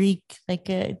in Greek,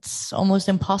 it's almost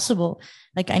impossible.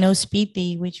 Like I know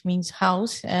spiti, which means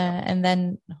house, and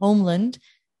then homeland,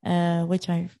 which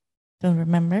I don't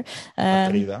remember.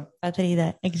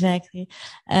 Patrida, exactly.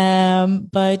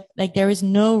 But there is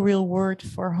no real word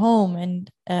for home. And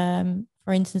for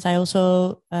for instance, I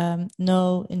also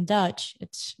know in Dutch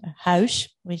it's huis,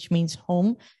 which means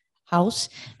home, house,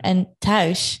 and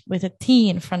thuis with a T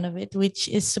in front of it, which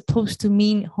is supposed to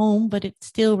mean home, but it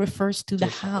still refers to the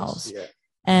house. Yeah.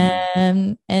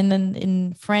 And then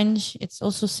in French, it's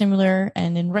also similar,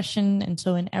 and in Russian, and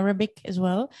so in Arabic as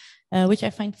well, which I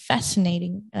find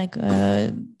fascinating. Like,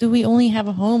 do we only have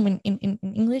a home in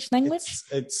English language?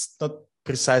 It's not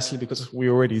precisely, because we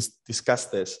already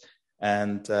discussed this.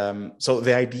 And so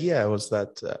the idea was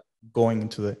that going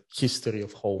into the history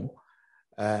of home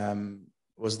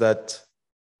was that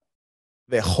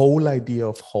the whole idea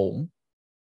of home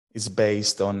is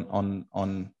based on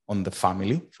the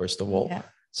family, first of all. Yeah.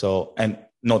 So, and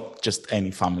not just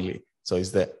any family. So it's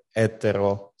the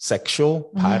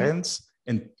heterosexual parents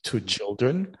and 2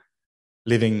 children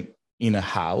living in a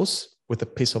house with a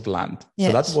piece of land. Yes.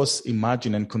 So that was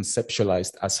imagined and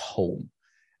conceptualized as home.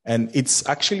 And it's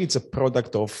a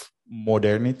product of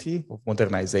modernity, of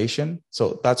modernization.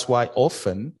 So that's why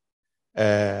often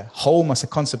home as a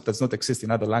concept does not exist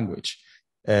in other language.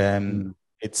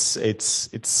 It's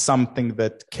something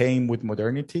that came with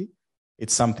modernity.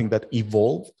 It's something that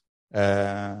evolved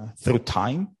through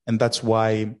time, and that's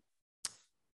why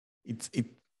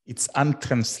it's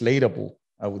untranslatable,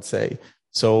 I would say.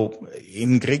 So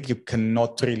in Greek, you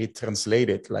cannot really translate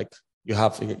it. Like you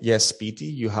have yes,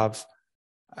 spiti. You have.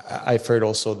 I've heard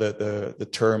also the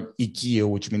term ikio,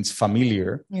 which means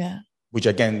familiar. Yeah. Which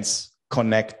again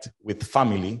connect with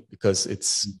family because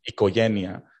it's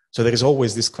ikogenia. So there is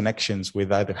always these connections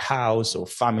with either house or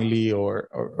family or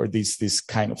these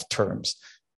kind of terms.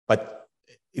 But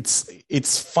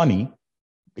it's funny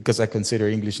because I consider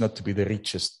English not to be the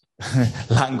richest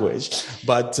language.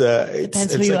 But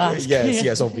depends who you ask.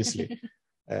 Yes, obviously.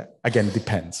 Again,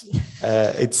 depends.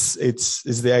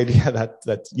 It's the idea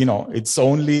that it's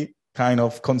only kind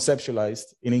of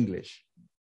conceptualized in English.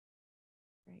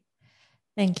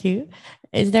 Thank you.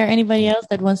 Is there anybody else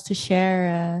that wants to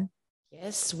share?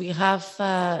 Yes, we have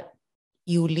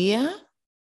Julia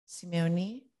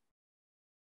Simeoni.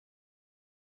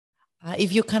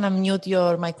 If you can unmute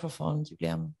your microphone,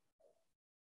 Julia.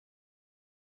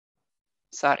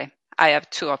 Sorry, I have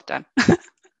 2 of them.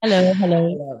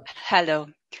 Hello.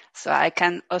 So I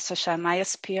can also share my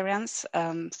experience.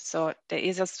 So the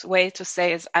easiest way to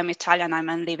say is I'm Italian.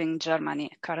 I'm living in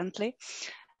Germany currently.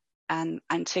 And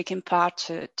I'm taking part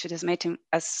to this meeting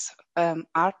as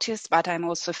artist, but I'm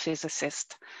also a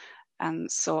physicist.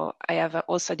 And so I have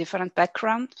also a different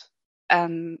background.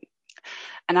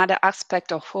 Another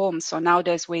aspect of home. So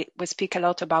nowadays we speak a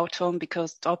lot about home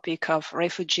because topic of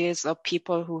refugees or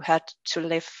people who had to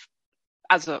live,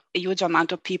 as a huge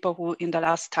amount of people who in the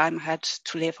last time had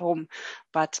to leave home.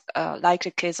 But like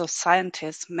the case of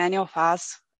scientists, many of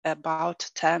us about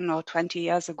 10 or 20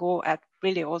 years ago had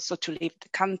really also to leave the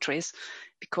countries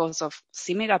because of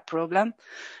similar problem.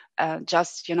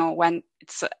 Just, when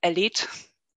it's elite,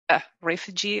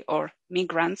 refugee or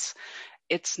migrants,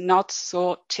 it's not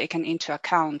so taken into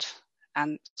account.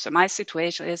 And so my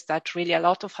situation is that really a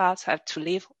lot of us have to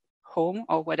leave home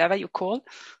or whatever you call.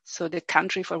 So the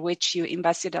country for which you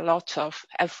invested a lot of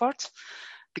effort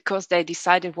because they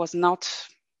decided was not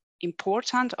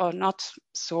important or not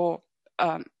so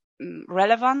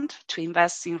relevant to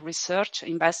invest in research,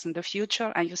 invest in the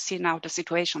future. And you see now the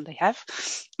situation they have.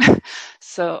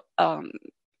 So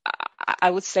I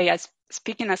would say, as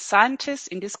speaking as scientist,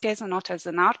 in this case, and not as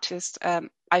an artist,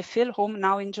 I feel home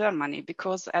now in Germany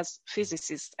because as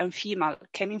physicist and female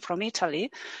coming from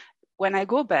Italy, when I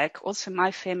go back, also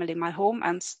my family, my home,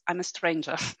 and I'm a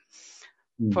stranger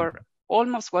for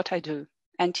almost what I do.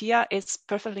 And here it's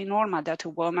perfectly normal that a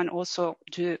woman also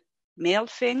do male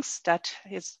things, that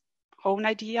his own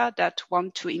idea, that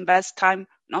want to invest time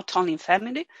not only in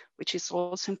family, which is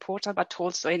also important, but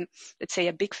also in, let's say,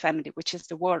 a big family, which is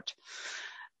the world.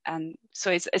 And so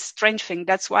it's a strange thing.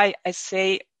 That's why I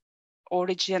say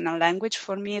origin and language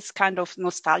for me is kind of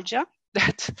nostalgia.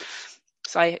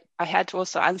 So I had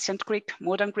also ancient Greek,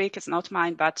 modern Greek is not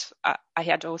mine, but I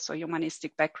had also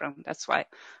humanistic background. That's why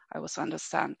I also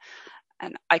understand.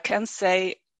 And I can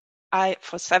say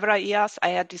for several years, I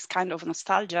had this kind of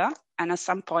nostalgia. And at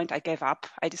some point I gave up.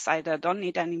 I decided I don't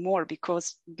need any more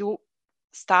because you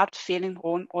start feeling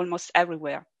home almost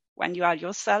everywhere. When you are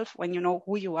yourself, when you know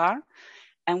who you are,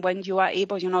 and when you are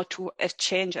able, to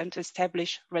exchange and to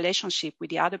establish relationship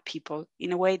with the other people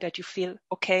in a way that you feel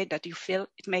okay, that you feel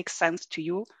it makes sense to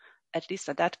you, at least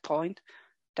at that point,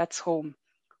 that's home.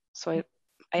 So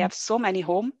I have so many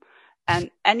home,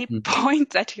 and any point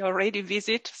that you already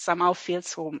visit somehow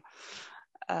feels home.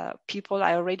 People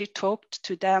I already talked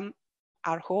to them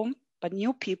are home, but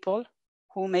new people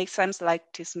who make sense like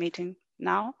this meeting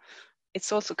now,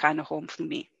 it's also kind of home for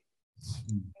me.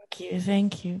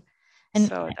 Thank you. And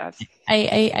so that's...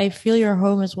 I feel your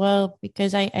home as well,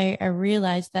 because I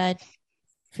realized that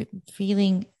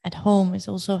feeling at home is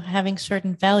also having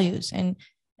certain values, and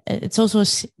it's also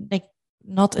like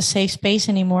not a safe space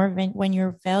anymore when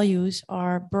your values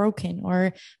are broken,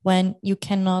 or when you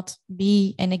cannot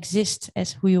be and exist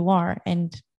as who you are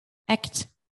and act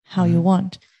how you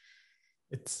want.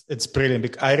 It's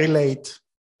brilliant. I relate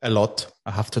a lot,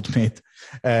 I have to admit.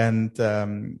 And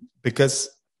because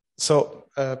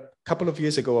a couple of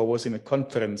years ago, I was in a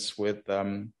conference with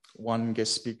one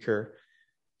guest speaker.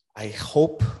 I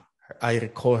hope I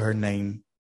recall her name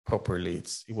properly.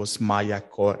 It was Maja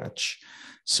Korach.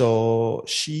 So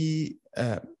she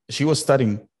was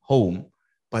studying home,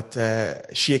 but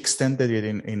she extended it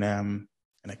in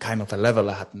a kind of a level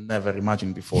I had never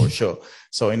imagined before.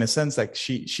 So in a sense, like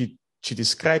she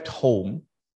described home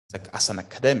like as an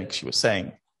academic. She was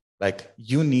saying, like,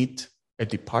 you need a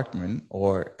department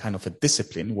or kind of a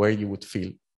discipline where you would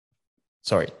feel,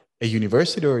 a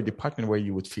university or a department where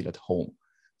you would feel at home.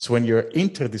 So when you're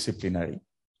interdisciplinary,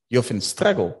 you often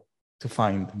struggle to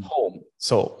find home.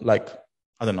 So like,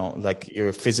 I don't know, like you're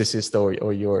a physicist or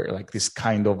you're like this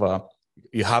kind of,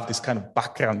 you have this kind of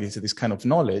background, this kind of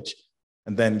knowledge,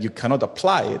 and then you cannot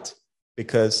apply it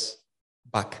because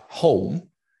back home,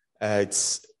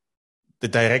 the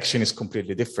direction is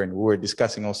completely different. We were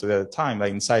discussing also at the time,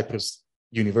 like in Cyprus,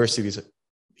 universities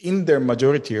in their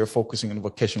majority are focusing on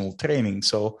vocational training.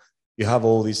 So you have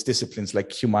all these disciplines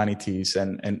like humanities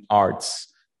and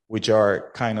arts, which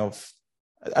are kind of,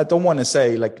 I don't want to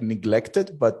say like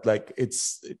neglected, but like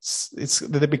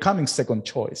they're becoming second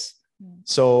choice.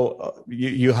 So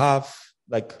you have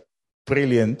like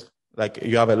brilliant, like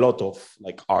you have a lot of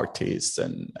like artists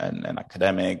and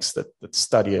academics that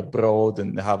study abroad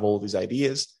and they have all these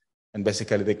ideas, and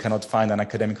basically they cannot find an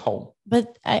academic home.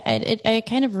 But I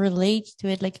kind of relate to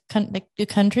it, like the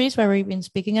countries where we've been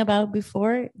speaking about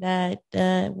before, that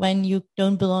when you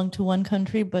don't belong to one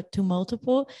country but to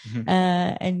multiple,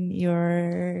 and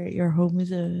your home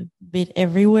is a bit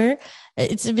everywhere,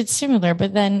 it's a bit similar.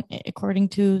 But then according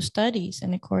to studies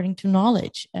and according to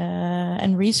knowledge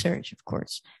and research, of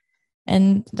course.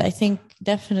 And I think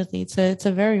definitely it's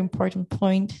a very important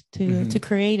point to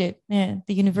create it. Yeah,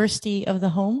 the university of the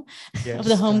home, of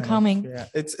the homecoming.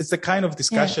 It's the kind of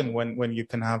discussion when you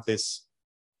can have this,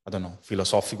 I don't know,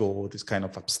 philosophical, this kind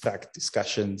of abstract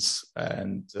discussions,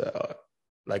 and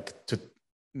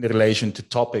in relation to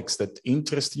topics that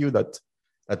interest you, that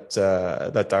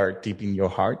are deep in your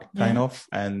heart, kind of,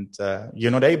 and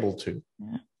you're not able to.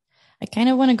 Yeah. I kind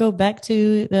of want to go back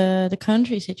to the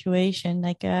country situation,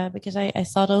 like because I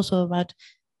thought also about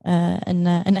an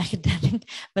academic,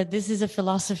 but this is a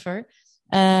philosopher,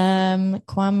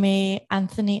 Kwame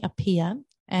Anthony Appiah,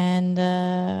 and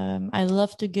I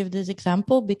love to give this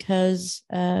example because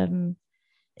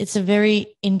it's a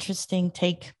very interesting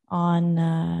take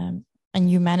on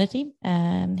humanity.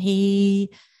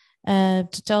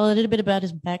 To tell a little bit about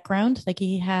his background, like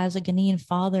he has a Ghanaian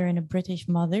father and a British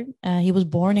mother. He was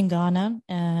born in Ghana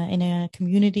in a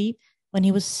community. When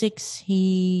he was 6,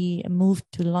 he moved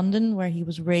to London, where he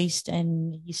was raised,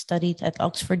 and he studied at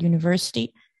Oxford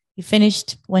University. He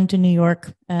finished, went to New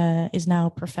York, is now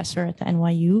a professor at the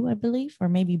NYU, I believe, or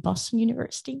maybe Boston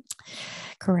University.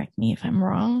 Correct me if I'm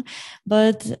wrong.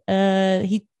 But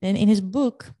in his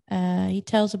book, he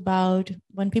tells about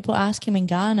when people ask him in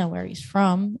Ghana where he's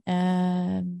from,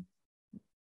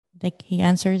 like he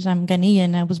answers, "I'm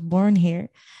Ghanaian, I was born here."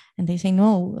 And they say,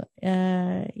 "No,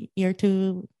 you're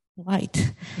too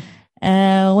white."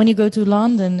 When you go to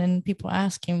London and people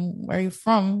ask him, "Where are you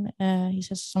from?" He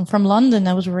says, "I'm from London.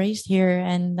 I was raised here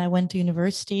and I went to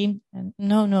university." And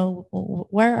no,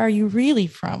 where are you really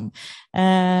from?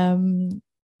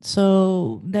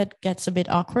 So that gets a bit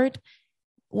awkward.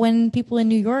 When people in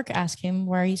New York ask him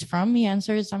where he's from, he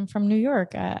answers, "I'm from New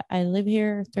York. I live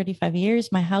here 35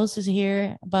 years. My house is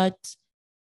here." But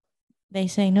they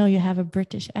say, "No, you have a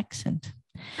British accent."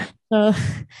 So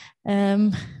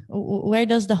where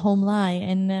does the home lie?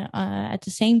 And at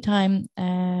the same time,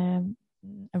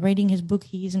 reading his book,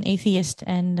 he's an atheist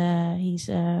and he's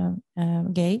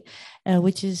gay,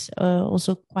 which is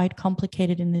also quite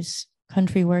complicated in this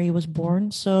country where he was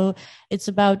born. So it's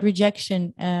about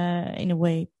rejection in a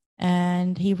way.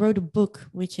 And he wrote a book,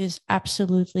 which is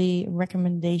absolutely a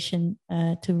recommendation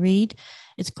to read.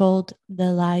 It's called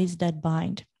The Lies That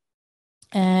Bind.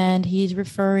 And he's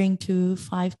referring to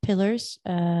 5 pillars,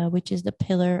 which is the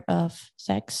pillar of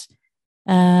sex,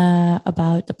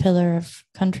 about the pillar of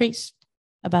countries,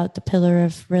 about the pillar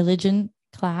of religion,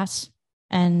 class,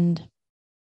 and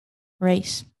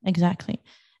race, exactly.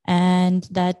 And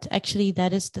that actually,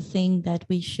 that is the thing that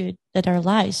we should, that our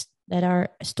lives, that our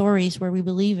stories where we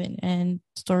believe in, and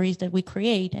stories that we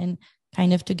create, and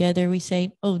kind of together we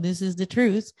say, oh, this is the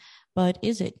truth, but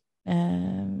is it?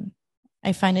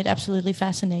 I find it absolutely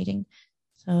fascinating.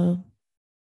 So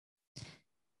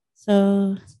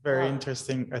it's very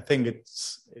interesting. I think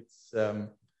it's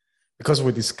because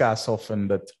we discuss often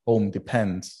that home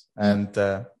depends, and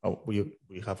we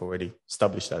have already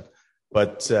established that.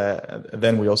 But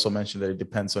then we also mentioned that it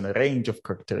depends on a range of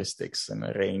characteristics and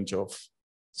a range of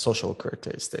social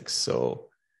characteristics. So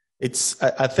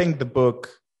I think the book,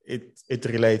 it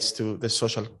relates to the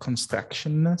social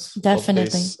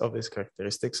constructionness of these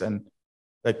characteristics. And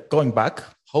like going back,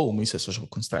 home is a social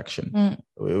construction.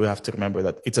 We have to remember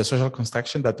that it's a social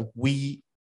construction that we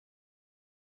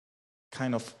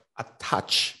kind of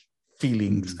attach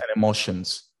feelings and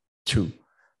emotions to.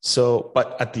 So,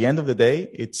 but at the end of the day,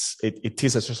 it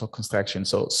is a social construction.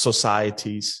 So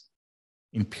societies,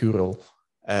 in plural,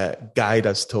 guide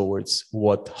us towards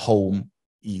what home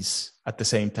is, at the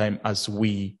same time as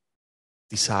we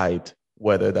decide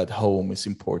whether that home is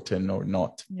important or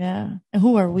not. Yeah. And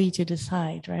who are we to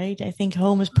decide, right? I think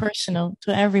home is personal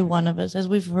to every one of us, as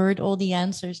we've heard all the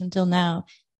answers until now.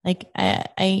 Like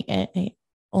I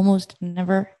almost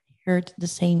never heard the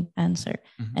same answer.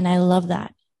 And I love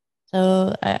that.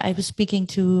 So I was speaking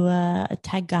to a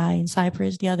tech guy in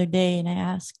Cyprus the other day, and I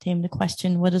asked him the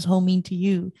question, what does home mean to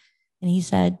you? And he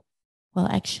said, well,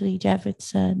 actually, Yev,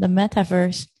 it's the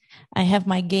metaverse. I have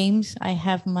my games. I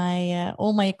have my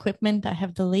all my equipment. I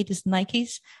have the latest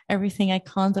Nikes. Everything I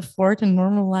can't afford in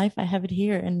normal life, I have it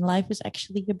here. And life is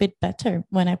actually a bit better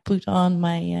when I put on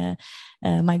my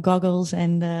my goggles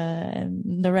and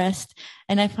the rest.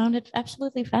 And I found it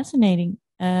absolutely fascinating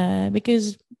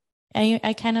because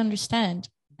I can understand.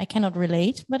 I cannot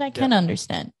relate, but I can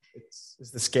understand.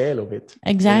 It's the scale of it.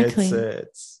 Exactly.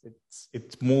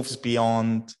 It moves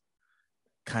beyond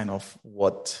kind of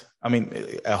what, I mean,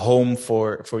 a home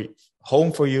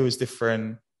for you is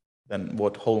different than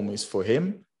what home is for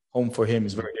him. Home for him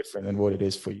is very different than what it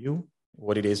is for you,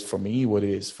 what it is for me, what it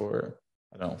is for,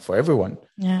 I don't know, for everyone.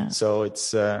 Yeah. So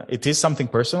it is something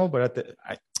personal, but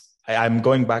I'm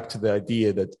going back to the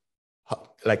idea that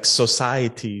like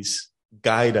societies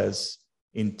guide us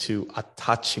into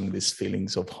attaching these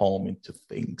feelings of home into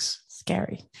things.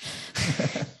 Scary.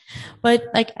 But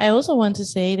like, I also want to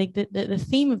say, like, the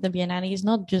theme of the Biennale is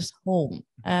not just home,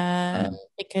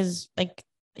 because, like,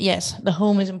 yes, the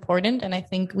home is important, and I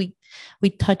think we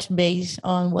touch base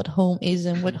on what home is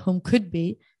and what home could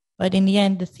be. But in the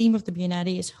end, the theme of the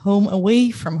Biennale is home away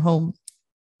from home.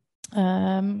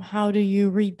 How do you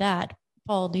read that,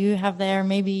 Paul? Do you have there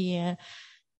maybe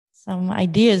some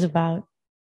ideas about?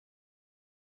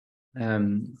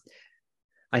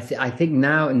 I think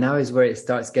now is where it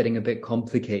starts getting a bit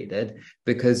complicated,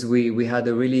 because we had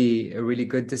a really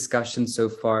good discussion so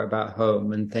far about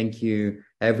home, and thank you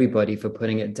everybody for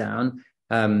putting it down.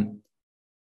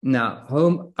 Now,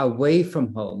 home away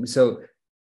from home. So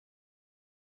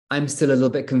I'm still a little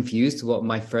bit confused what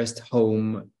my first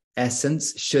home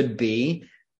essence should be.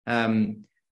 But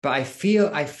I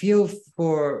feel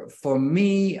for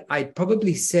me, I'd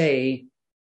probably say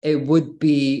it would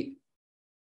be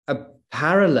a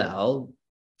parallel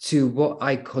to what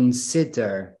I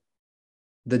consider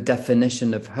the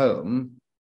definition of home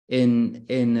in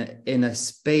a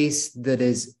space that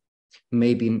is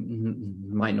maybe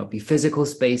might not be physical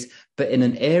space, but in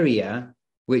an area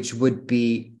which would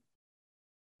be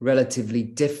relatively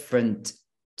different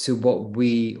to what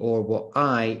we or what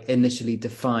I initially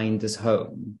defined as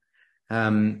home.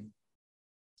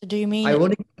 So do you mean,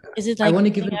 is it like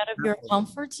getting out of your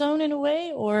comfort zone in a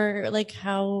way, or like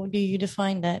how do you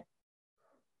define that?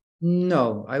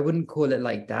 No, I wouldn't call it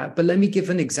like that. But let me give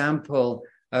an example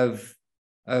of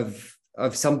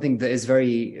something that is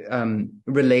very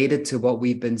related to what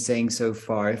we've been saying so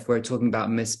far. If we're talking about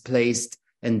misplaced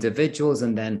individuals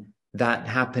and then that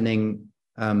happening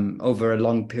over a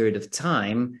long period of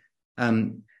time,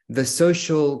 the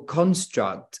social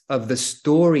construct of the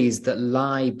stories that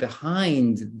lie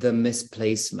behind the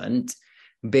misplacement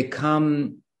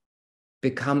become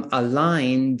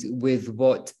aligned with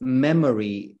what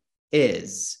memory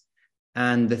is.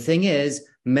 And the thing is,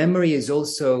 memory is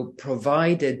also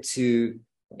provided to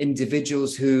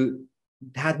individuals who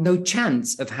had no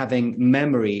chance of having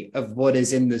memory of what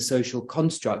is in the social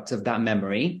construct of that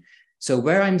memory. So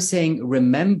where I'm saying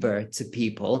remember to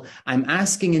people, I'm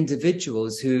asking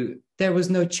individuals who there was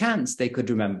no chance they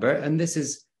could remember, and this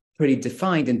is pretty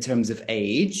defined in terms of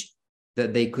age,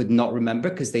 that they could not remember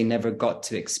because they never got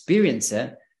to experience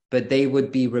it. but they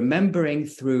would be remembering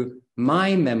through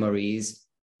my memories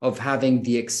of having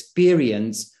the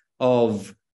experience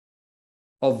of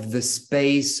the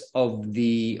space, of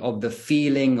the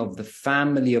feeling, of the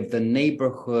family, of the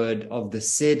neighborhood, of the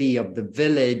city, of the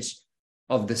village,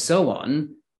 of the so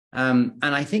on. And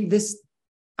I think this,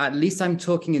 at least I'm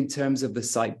talking in terms of the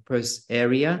Cyprus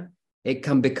area, it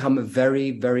can become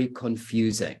very, very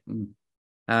confusing.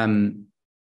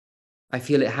 I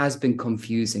feel it has been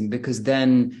confusing because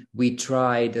then we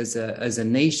tried as a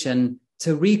nation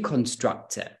to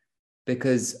reconstruct it,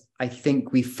 because I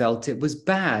think we felt it was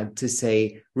bad to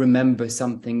say, remember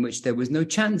something which there was no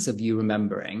chance of you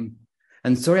remembering.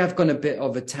 And sorry, I've gone a bit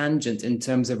of a tangent in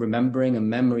terms of remembering a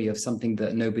memory of something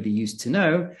that nobody used to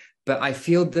know, but I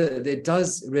feel that it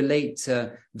does relate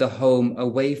to the home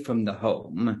away from the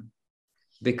home.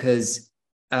 Because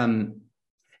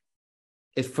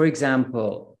if, for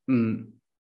example,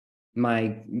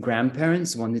 my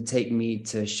grandparents wanted to take me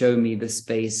to show me the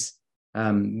space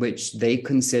which they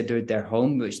considered their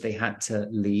home, which they had to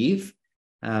leave.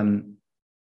 And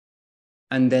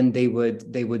then they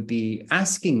would be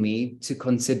asking me to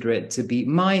consider it to be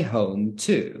my home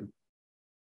too.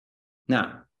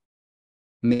 Now,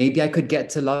 maybe I could get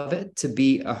to love it to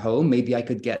be a home. Maybe I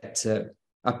could get to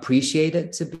appreciate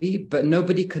it to be, but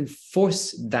nobody can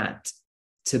force that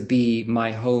to be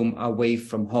my home away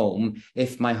from home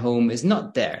if my home is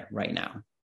not there right now.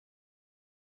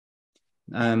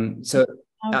 So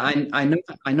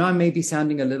I know I may be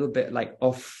sounding a little bit like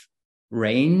off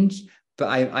range, but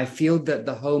I feel that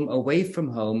the home away from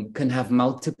home can have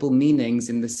multiple meanings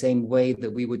in the same way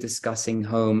that we were discussing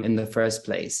home in the first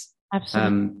place.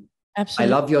 Absolutely.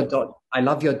 Absolutely. I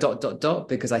love your ...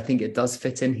 because I think it does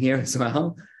fit in here as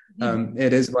well.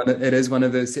 It is one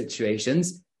of those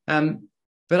situations. But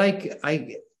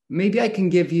maybe I can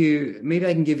give you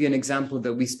an example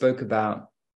that we spoke about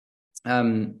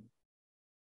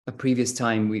a previous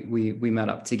time we met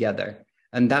up together,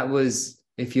 and that was,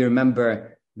 if you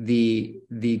remember, the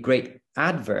great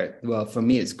advert. Well, for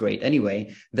me it's great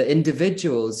anyway. The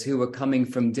individuals who were coming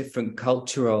from different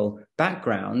cultural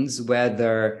backgrounds,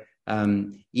 whether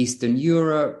Eastern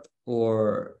Europe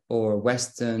or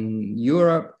Western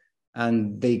Europe,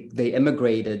 and they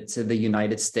immigrated to the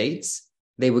United States.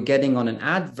 They were getting on an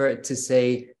advert to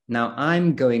say, now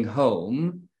I'm going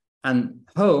home, and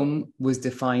home was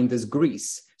defined as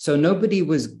Greece. So nobody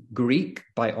was Greek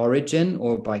by origin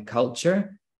or by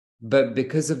culture, but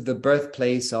because of the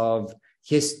birthplace of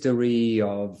history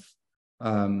of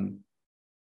the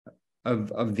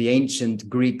ancient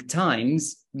Greek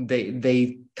times,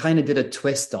 they kind of did a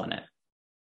twist on it.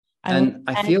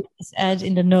 I feel this ad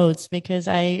in the notes because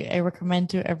I recommend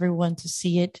to everyone to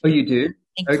see it. Oh, you do?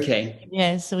 Okay.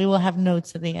 Yes, so we will have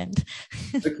notes at the end.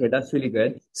 Okay, that's really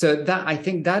good. So that, I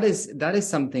think that is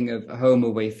something of home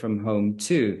away from home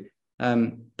too.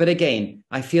 But again,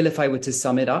 I feel if I were to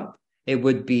sum it up, it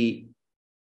would be,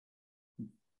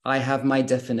 I have my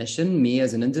definition, me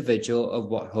as an individual, of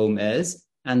what home is.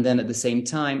 And then at the same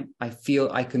time, I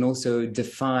feel I can also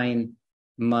define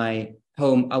my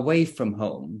home away from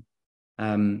home.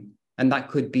 And that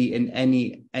could be in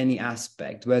any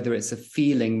aspect, whether it's a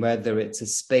feeling, whether it's a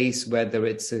space, whether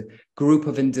it's a group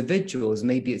of individuals.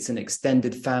 Maybe it's an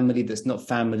extended family that's not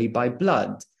family by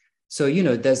blood. So,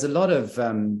 there's a lot of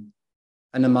an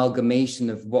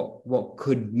amalgamation of what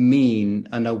could mean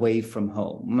an away from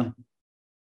home.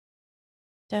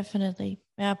 Definitely.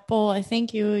 Yeah, Paul, I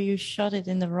think you shot it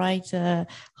in the right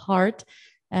heart.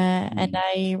 And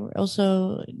I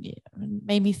also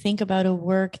made me think about a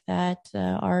work that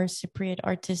our Cypriot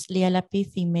artist Lia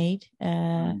Lapithi made.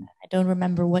 I don't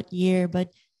remember what year,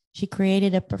 but she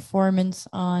created a performance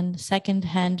on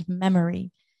secondhand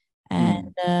memory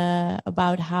and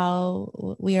about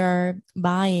how we are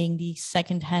buying these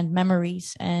secondhand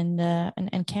memories and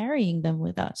carrying them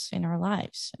with us in our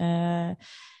lives.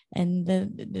 And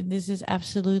this is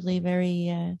absolutely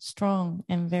very strong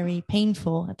and very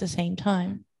painful at the same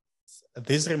time.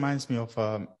 This reminds me of,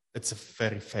 it's a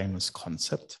very famous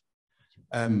concept.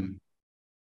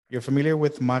 You're familiar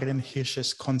with Marian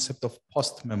Hirsch's concept of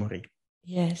post-memory?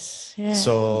 Yes. Yeah.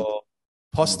 So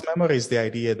post-memory is the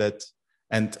idea that,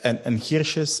 and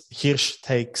Hirsch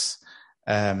takes,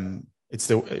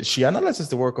 she analyzes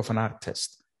the work of an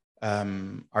artist,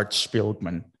 Art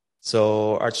Spiegelman.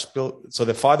 So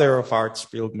the father of Art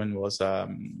Spiegelman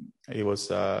he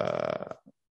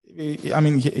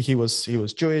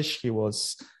was Jewish. He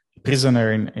was a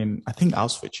prisoner in I think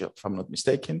Auschwitz, if I'm not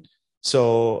mistaken.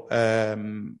 So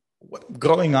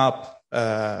growing up,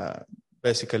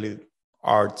 basically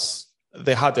arts,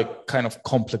 they had a kind of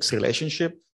complex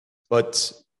relationship,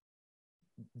 but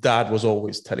dad was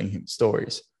always telling him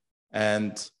stories.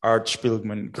 And Art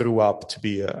Spiegelman grew up to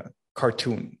be a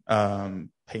cartoon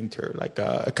painter, like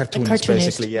a cartoonist,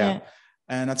 basically. Yeah.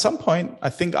 And at some point, I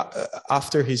think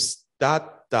after his dad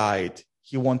died,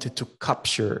 he wanted to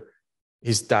capture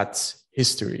his dad's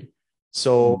history.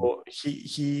 So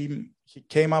he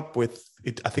came up with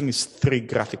it. I think it's 3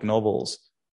 graphic novels.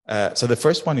 So the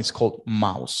first one is called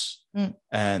Mouse.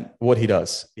 And what he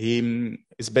does,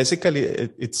 it's basically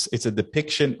it's a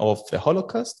depiction of the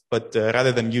Holocaust, but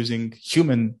rather than using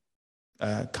human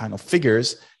kind of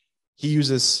figures, he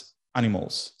uses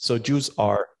animals. So Jews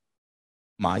are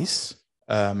mice.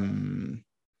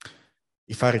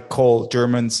 If I recall,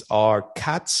 Germans are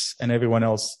cats, and everyone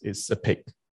else is a pig.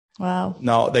 Wow.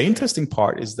 Now, the interesting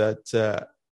part is that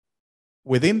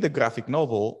within the graphic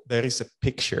novel, there is a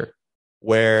picture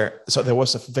so there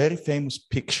was a very famous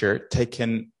picture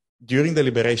taken during the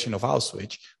liberation of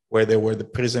Auschwitz, where there were the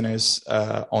prisoners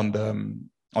on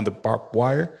the barbed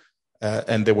wire,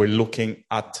 and they were looking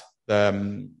at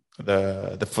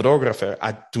the photographer.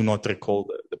 I do not recall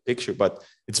the picture, but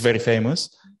it's very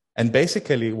famous. And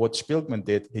basically what Spiegelman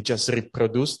did, he just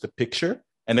reproduced the picture,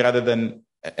 and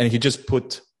he just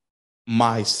put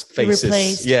mice faces.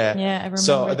 Replaced. Yeah, I remember.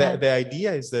 So the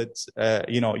idea is that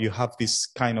you have this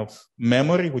kind of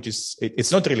memory, which is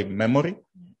it's not really memory.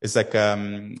 It's like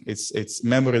it's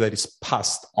memory that is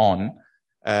passed on.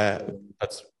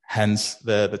 That's hence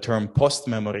the term post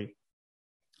memory,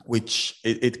 which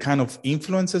it kind of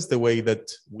influences the way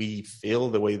that we feel,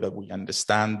 the way that we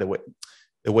understand, the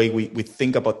way we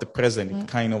think about the present. It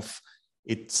kind of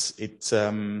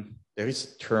there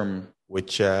is a term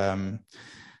which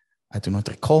I do not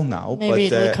recall now. Maybe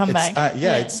but it will come back.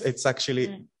 It's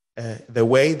actually the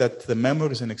way that the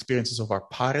memories and experiences of our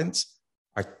parents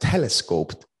are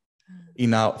telescoped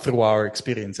through our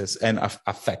experiences and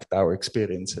affect our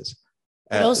experiences.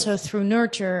 But also through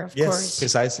nurture, of course. Yes,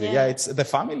 precisely. Yeah, it's the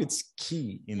family. It's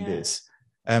key in this.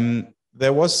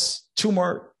 There was 2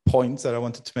 more points that I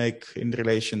wanted to make in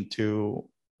relation to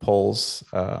Paul's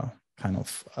kind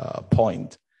of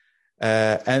point,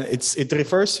 and it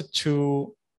refers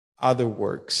to other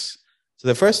works. So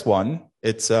the first one,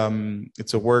 it's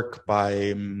a work by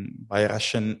a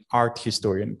Russian art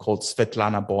historian called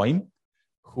Svetlana Boym,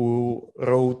 who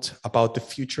wrote about the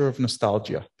future of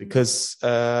nostalgia, because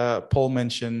Paul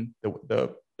mentioned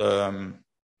the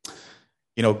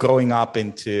growing up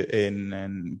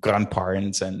in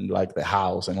grandparents and like the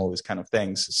house and all these kind of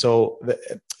things. So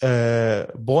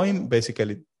Boym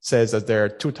basically says that there are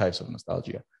 2 types of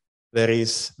nostalgia. There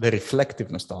is the reflective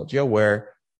nostalgia,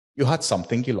 where you had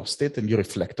something, you lost it, and you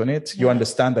reflect on it. You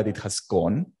understand that it has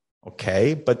gone,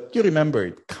 okay, but you remember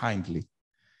it kindly.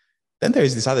 Then there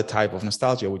is this other type of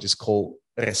nostalgia, which is called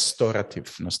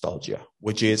restorative nostalgia,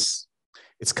 which is,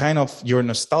 it's kind of, you're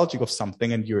nostalgic of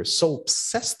something and you're so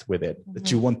obsessed with it that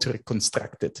you want to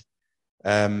reconstruct it.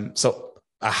 So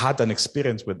I had an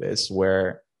experience with this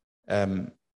where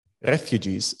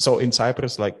refugees, so in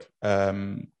Cyprus, like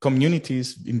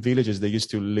communities in villages, they used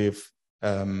to live,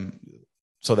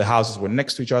 so the houses were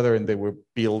next to each other and they were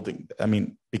building. I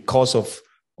mean, because of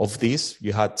this,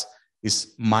 you had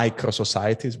these micro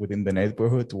societies within the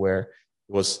neighborhood where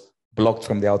it was blocked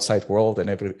from the outside world, and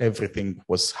everything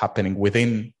was happening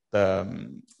within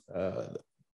the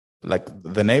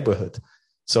neighborhood.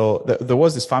 So there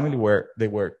was this family where they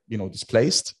were,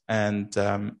 displaced, and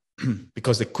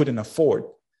because they couldn't afford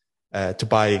to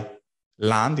buy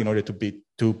land in order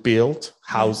to build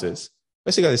houses,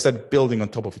 basically they started building on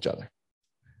top of each other.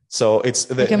 So it's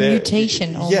like a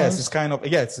mutation. Yes, it's kind of,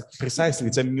 it's precisely,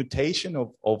 it's a mutation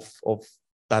of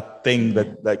that thing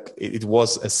that like it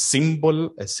was a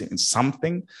symbol,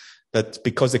 something that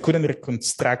because they couldn't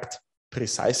reconstruct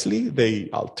precisely, they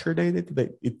altered it,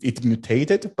 it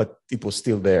mutated, but it was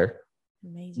still there.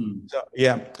 Amazing. So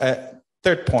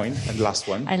third point and last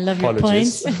one. I love your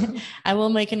points. I will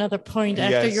make another point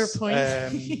after your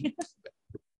point.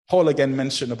 Paul again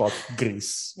mentioned about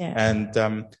Greece, and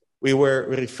we were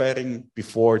referring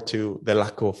before to the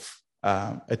lack of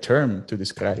a term to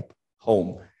describe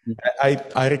home.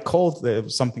 I recalled there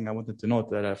was something I wanted to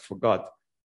note that I forgot.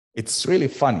 It's really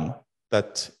funny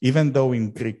that even though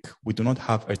in Greek we do not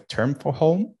have a term for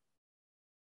home,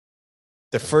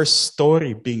 the first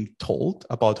story being told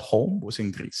about home was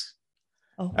in Greece.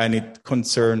 Oh. And it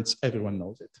concerns, everyone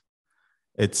knows it.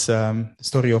 It's the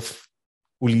story of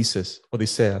Odysseus.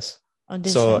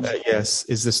 So yes,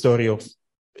 it's the story of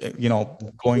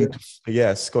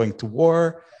going to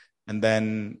war and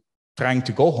then trying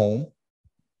to go home.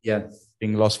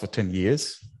 Being lost for 10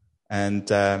 years. And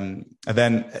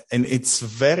it's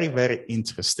very, very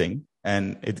interesting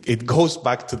And it goes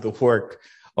back to the work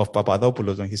of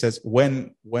Papadopoulos when he says,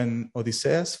 when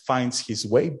Odysseus finds his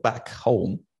way back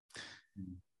home,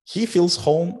 he feels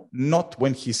home not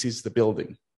when he sees the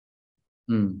building.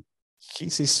 He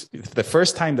sees the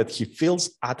first time that he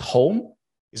feels at home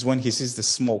is when he sees the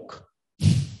smoke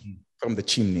from the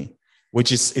chimney,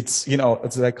 which is, it's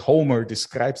like Homer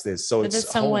describes this. So it's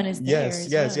someone is there.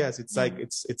 Yes. It's like,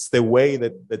 it's the way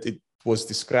that it was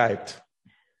described.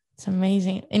 It's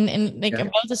amazing. And like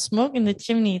about the smoke in the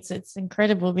chimney, it's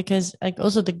incredible because like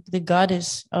also the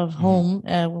goddess of home,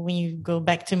 when you go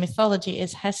back to mythology,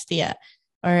 is Hestia.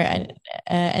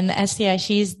 And Hestia,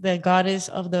 she's the goddess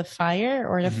of the fire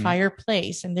or the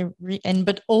fireplace,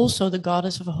 but also the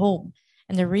goddess of home.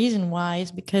 And the reason why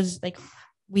is because like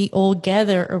we all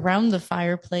gather around the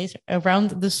fireplace, around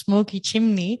the smoky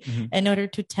chimney, in order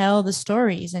to tell the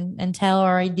stories and tell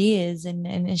our ideas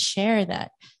and share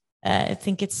that. I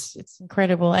think it's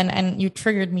incredible, and you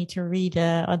triggered me to read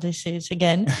Odysseus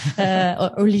again,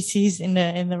 or Ulysses in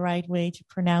the right way to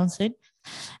pronounce it.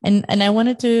 And I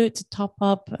wanted to top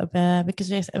up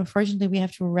because unfortunately we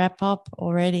have to wrap up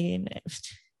already.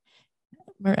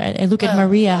 I look at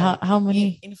Maria. How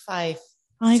many? In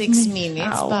 6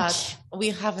 minutes, Ouch. but we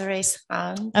have a raised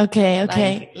hand. Okay.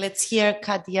 Like, let's hear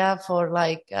Katia for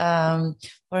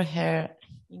her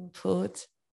input.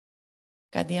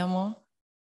 Katia mo.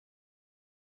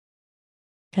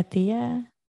 Katia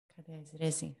is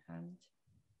raising hand.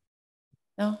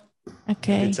 No.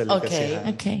 Okay.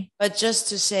 But just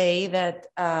to say that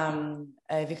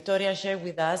Victoria shared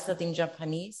with us that in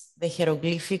Japanese, the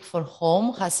hieroglyphic for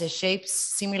home has a shape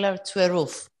similar to a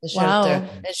roof, the shelter. Wow.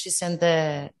 And she sent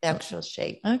the actual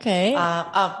shape. Okay.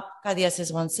 Katia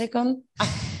says 1 second.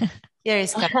 Here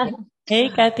is Katia. Hey,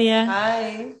 Katia.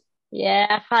 Hi.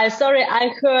 Yeah, hi. Sorry,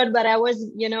 I heard, but I was,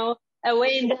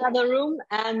 away in the other room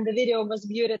and the video was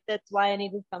muted. That's why I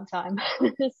needed some time.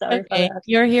 Sorry for that.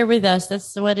 You're here with us.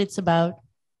 That's what it's about.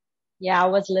 Yeah, I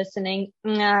was listening.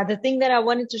 The thing that I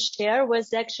wanted to share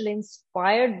was actually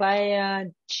inspired by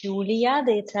Giulia,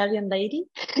 the Italian lady.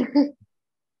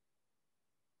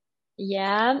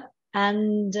 Yeah.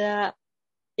 And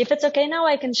if it's okay now,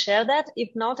 I can share that. If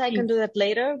not, I can do that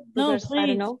later. Because No, please. I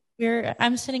don't know.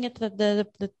 I'm sitting at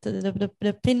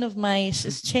the pin of my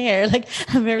chair. Like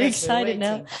I'm very excited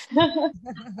now.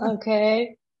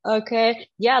 Okay.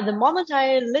 Yeah, the moment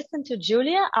I listened to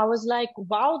Giulia, I was like,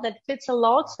 wow, that fits a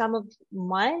lot. Some of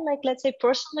my, let's say,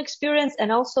 personal experience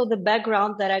and also the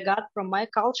background that I got from my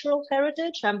cultural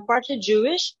heritage. I'm partly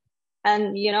Jewish,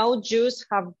 and, Jews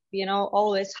have,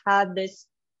 always had this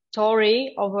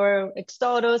story over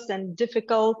Exodus and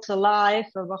difficult life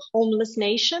of a homeless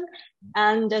nation.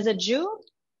 And as a Jew,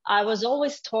 I was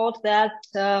always taught that,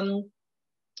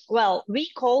 we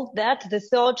called that the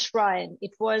third shrine.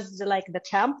 It was like the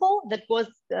temple that was,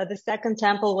 the second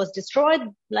temple was destroyed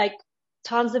like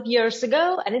tons of years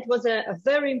ago. And it was a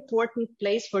very important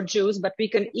place for Jews, but we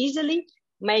can easily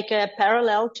make a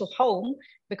parallel to home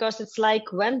because it's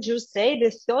like when Jews say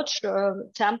the third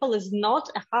temple is not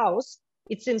a house,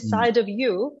 it's inside of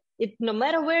you. No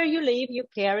matter where you live, you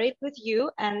carry it with you.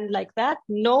 And like that,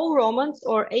 no Romans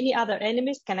or any other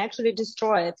enemies can actually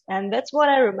destroy it. And that's what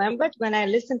I remembered when I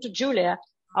listened to Giulia.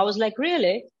 I was like,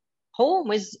 really?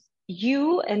 Home is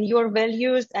you and your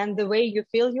values and the way you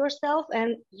feel yourself.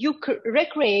 And you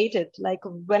recreate it like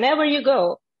whenever you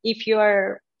go, if you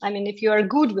are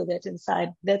good with it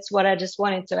inside. That's what I just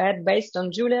wanted to add based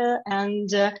on Giulia and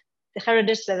the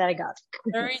heritage that I got.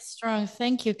 Very strong.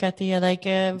 Thank you, Katia.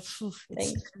 It's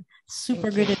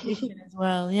super good addition as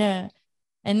well. Yeah.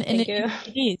 And it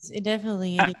is. It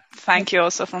definitely is. Thank you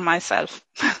also from myself.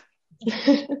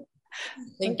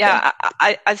 Yeah,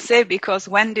 I say because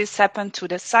when this happened to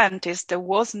the scientists, there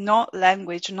was no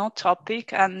language, no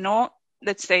topic, and no,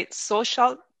 let's say,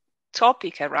 social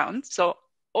topic around. So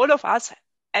all of us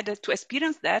had to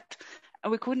experience that,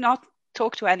 and we could not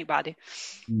talk to anybody.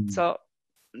 So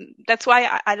that's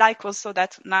why I like also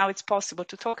that now it's possible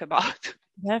to talk about.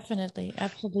 Definitely,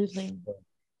 absolutely.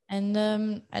 And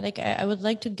I would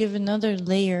like to give another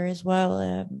layer as well.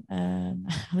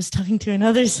 I was talking to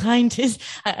another scientist.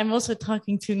 I'm also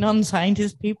talking to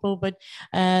non-scientist people, but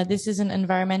this is an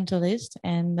environmentalist,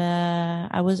 and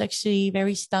I was actually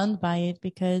very stunned by it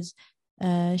because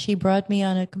she brought me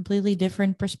on a completely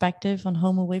different perspective on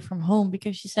home away from home.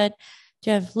 Because she said,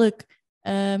 Yev, look,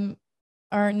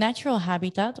 our natural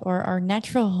habitat or our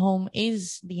natural home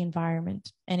is the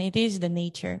environment, and it is the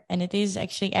nature, and it is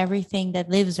actually everything that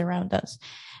lives around us.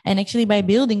 And actually by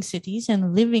building cities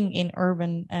and living in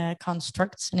urban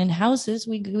constructs and in houses,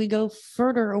 we go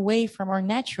further away from our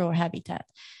natural habitat.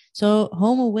 So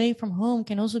home away from home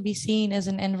can also be seen as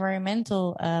an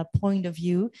environmental point of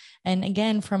view. And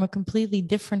again, from a completely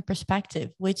different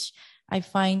perspective, which I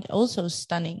find also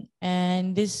stunning.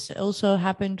 And this also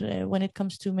happened when it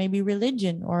comes to maybe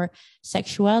religion or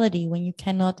sexuality, when you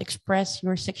cannot express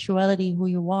your sexuality, who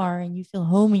you are, and you feel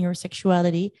home in your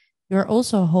sexuality, you're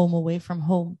also home away from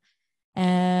home.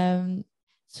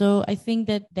 So I think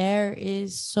that there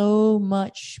is so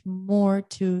much more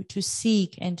to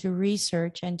seek and to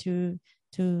research and to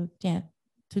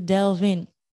delve in.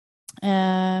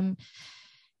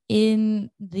 In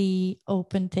the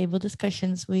open table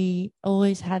discussions, we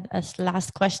always had a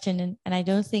last question, and I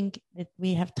don't think that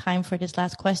we have time for this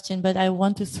last question, but I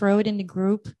want to throw it in the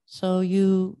group so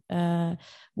you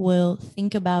will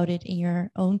think about it in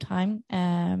your own time,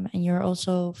 and you're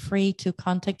also free to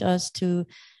contact us to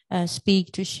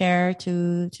speak, to share,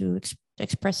 to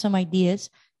express some ideas.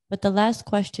 But the last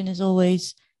question is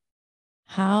always,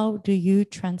 how do you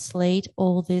translate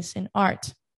all this in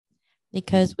art?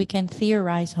 Because we can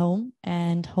theorize home,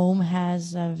 and home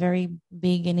has a very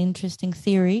big and interesting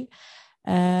theory.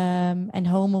 And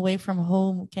home away from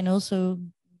home can also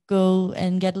go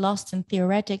and get lost in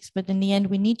theoretics, but in the end,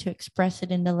 we need to express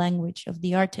it in the language of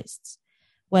the artists,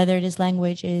 whether this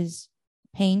language is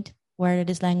paint, whether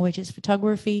this language is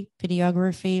photography,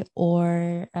 videography,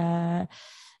 or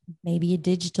maybe a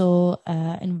digital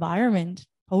environment.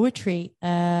 Poetry,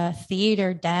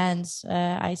 theater, dance.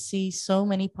 I see so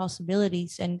many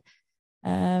possibilities, and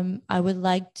I would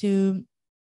like to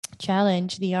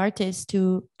challenge the artists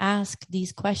to ask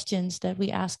these questions that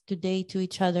we ask today to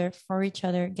each other, for each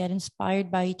other, get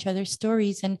inspired by each other's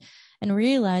stories, and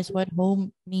realize what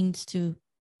home means to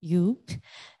you,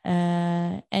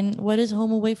 and what is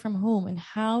home away from home, and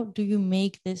how do you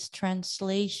make this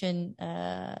translation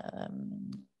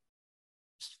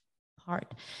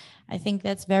part. I think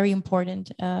that's very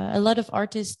important. A lot of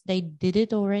artists, they did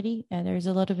it already. There's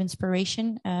a lot of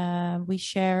inspiration. We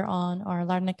share on our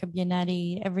Larnaca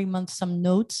Biennale every month some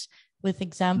notes with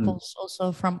examples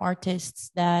also from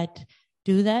artists that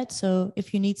do that. So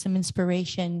if you need some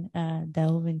inspiration,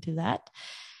 delve into that.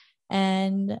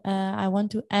 And I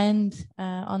want to end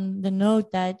on the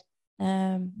note that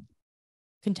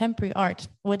contemporary art,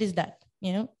 what is that?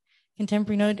 You know,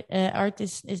 contemporary art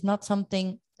is not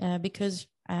something because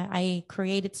I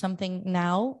created something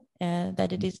now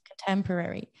that it is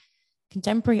contemporary.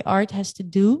 Contemporary art has to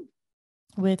do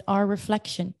with our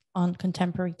reflection on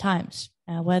contemporary times,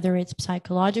 whether it's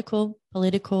psychological,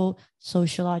 political,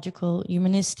 sociological,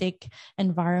 humanistic,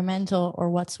 environmental, or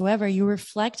whatsoever. You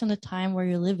reflect on the time where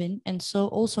you live in, and so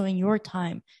also in your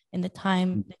time, in the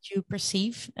time that you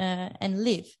perceive and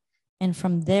live. And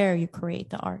from there, you create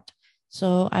the art.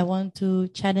 So I want to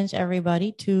challenge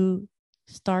everybody to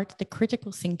start the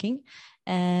critical thinking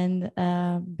and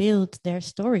build their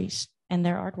stories and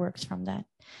their artworks from that.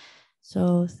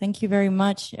 So thank you very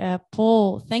much,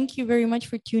 Paul. Thank you very much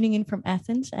for tuning in from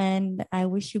Athens, and I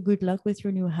wish you good luck with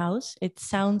your new house. It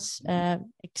sounds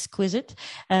exquisite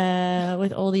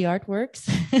with all the artworks.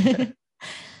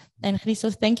 And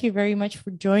Christos, thank you very much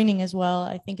for joining as well.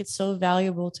 I think it's so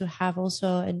valuable to have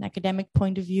also an academic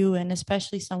point of view, and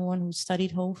especially someone who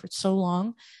studied home for so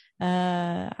long.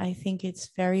 I think it's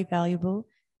very valuable.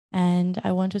 And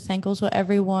I want to thank also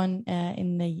everyone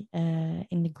in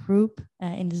the group,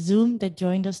 in the Zoom, that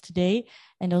joined us today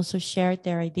and also shared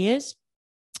their ideas.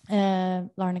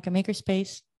 Larnaca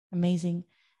Makerspace, amazing.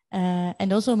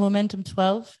 And also Momentum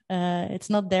 12. It's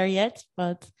not there yet,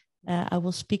 but I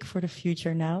will speak for the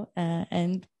future now.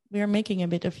 And we are making a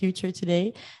bit of future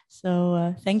today.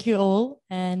 So thank you all.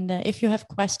 And if you have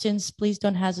questions, please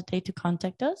don't hesitate to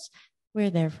contact us. We're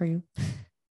there for you.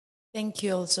 Thank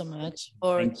you all so much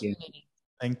for Thank you. tuning in.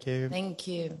 Thank you. Thank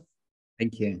you.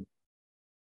 Thank you.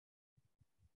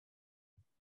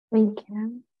 Thank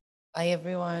you. Bye,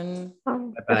 everyone.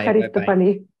 Bye-bye.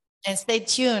 Bye-bye. And stay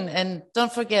tuned. And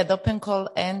don't forget, the open call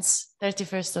ends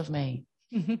 31st of May.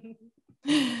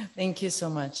 Thank you so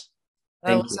much.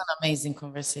 That was an amazing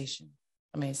conversation.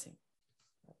 Amazing.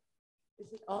 Is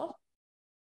it off?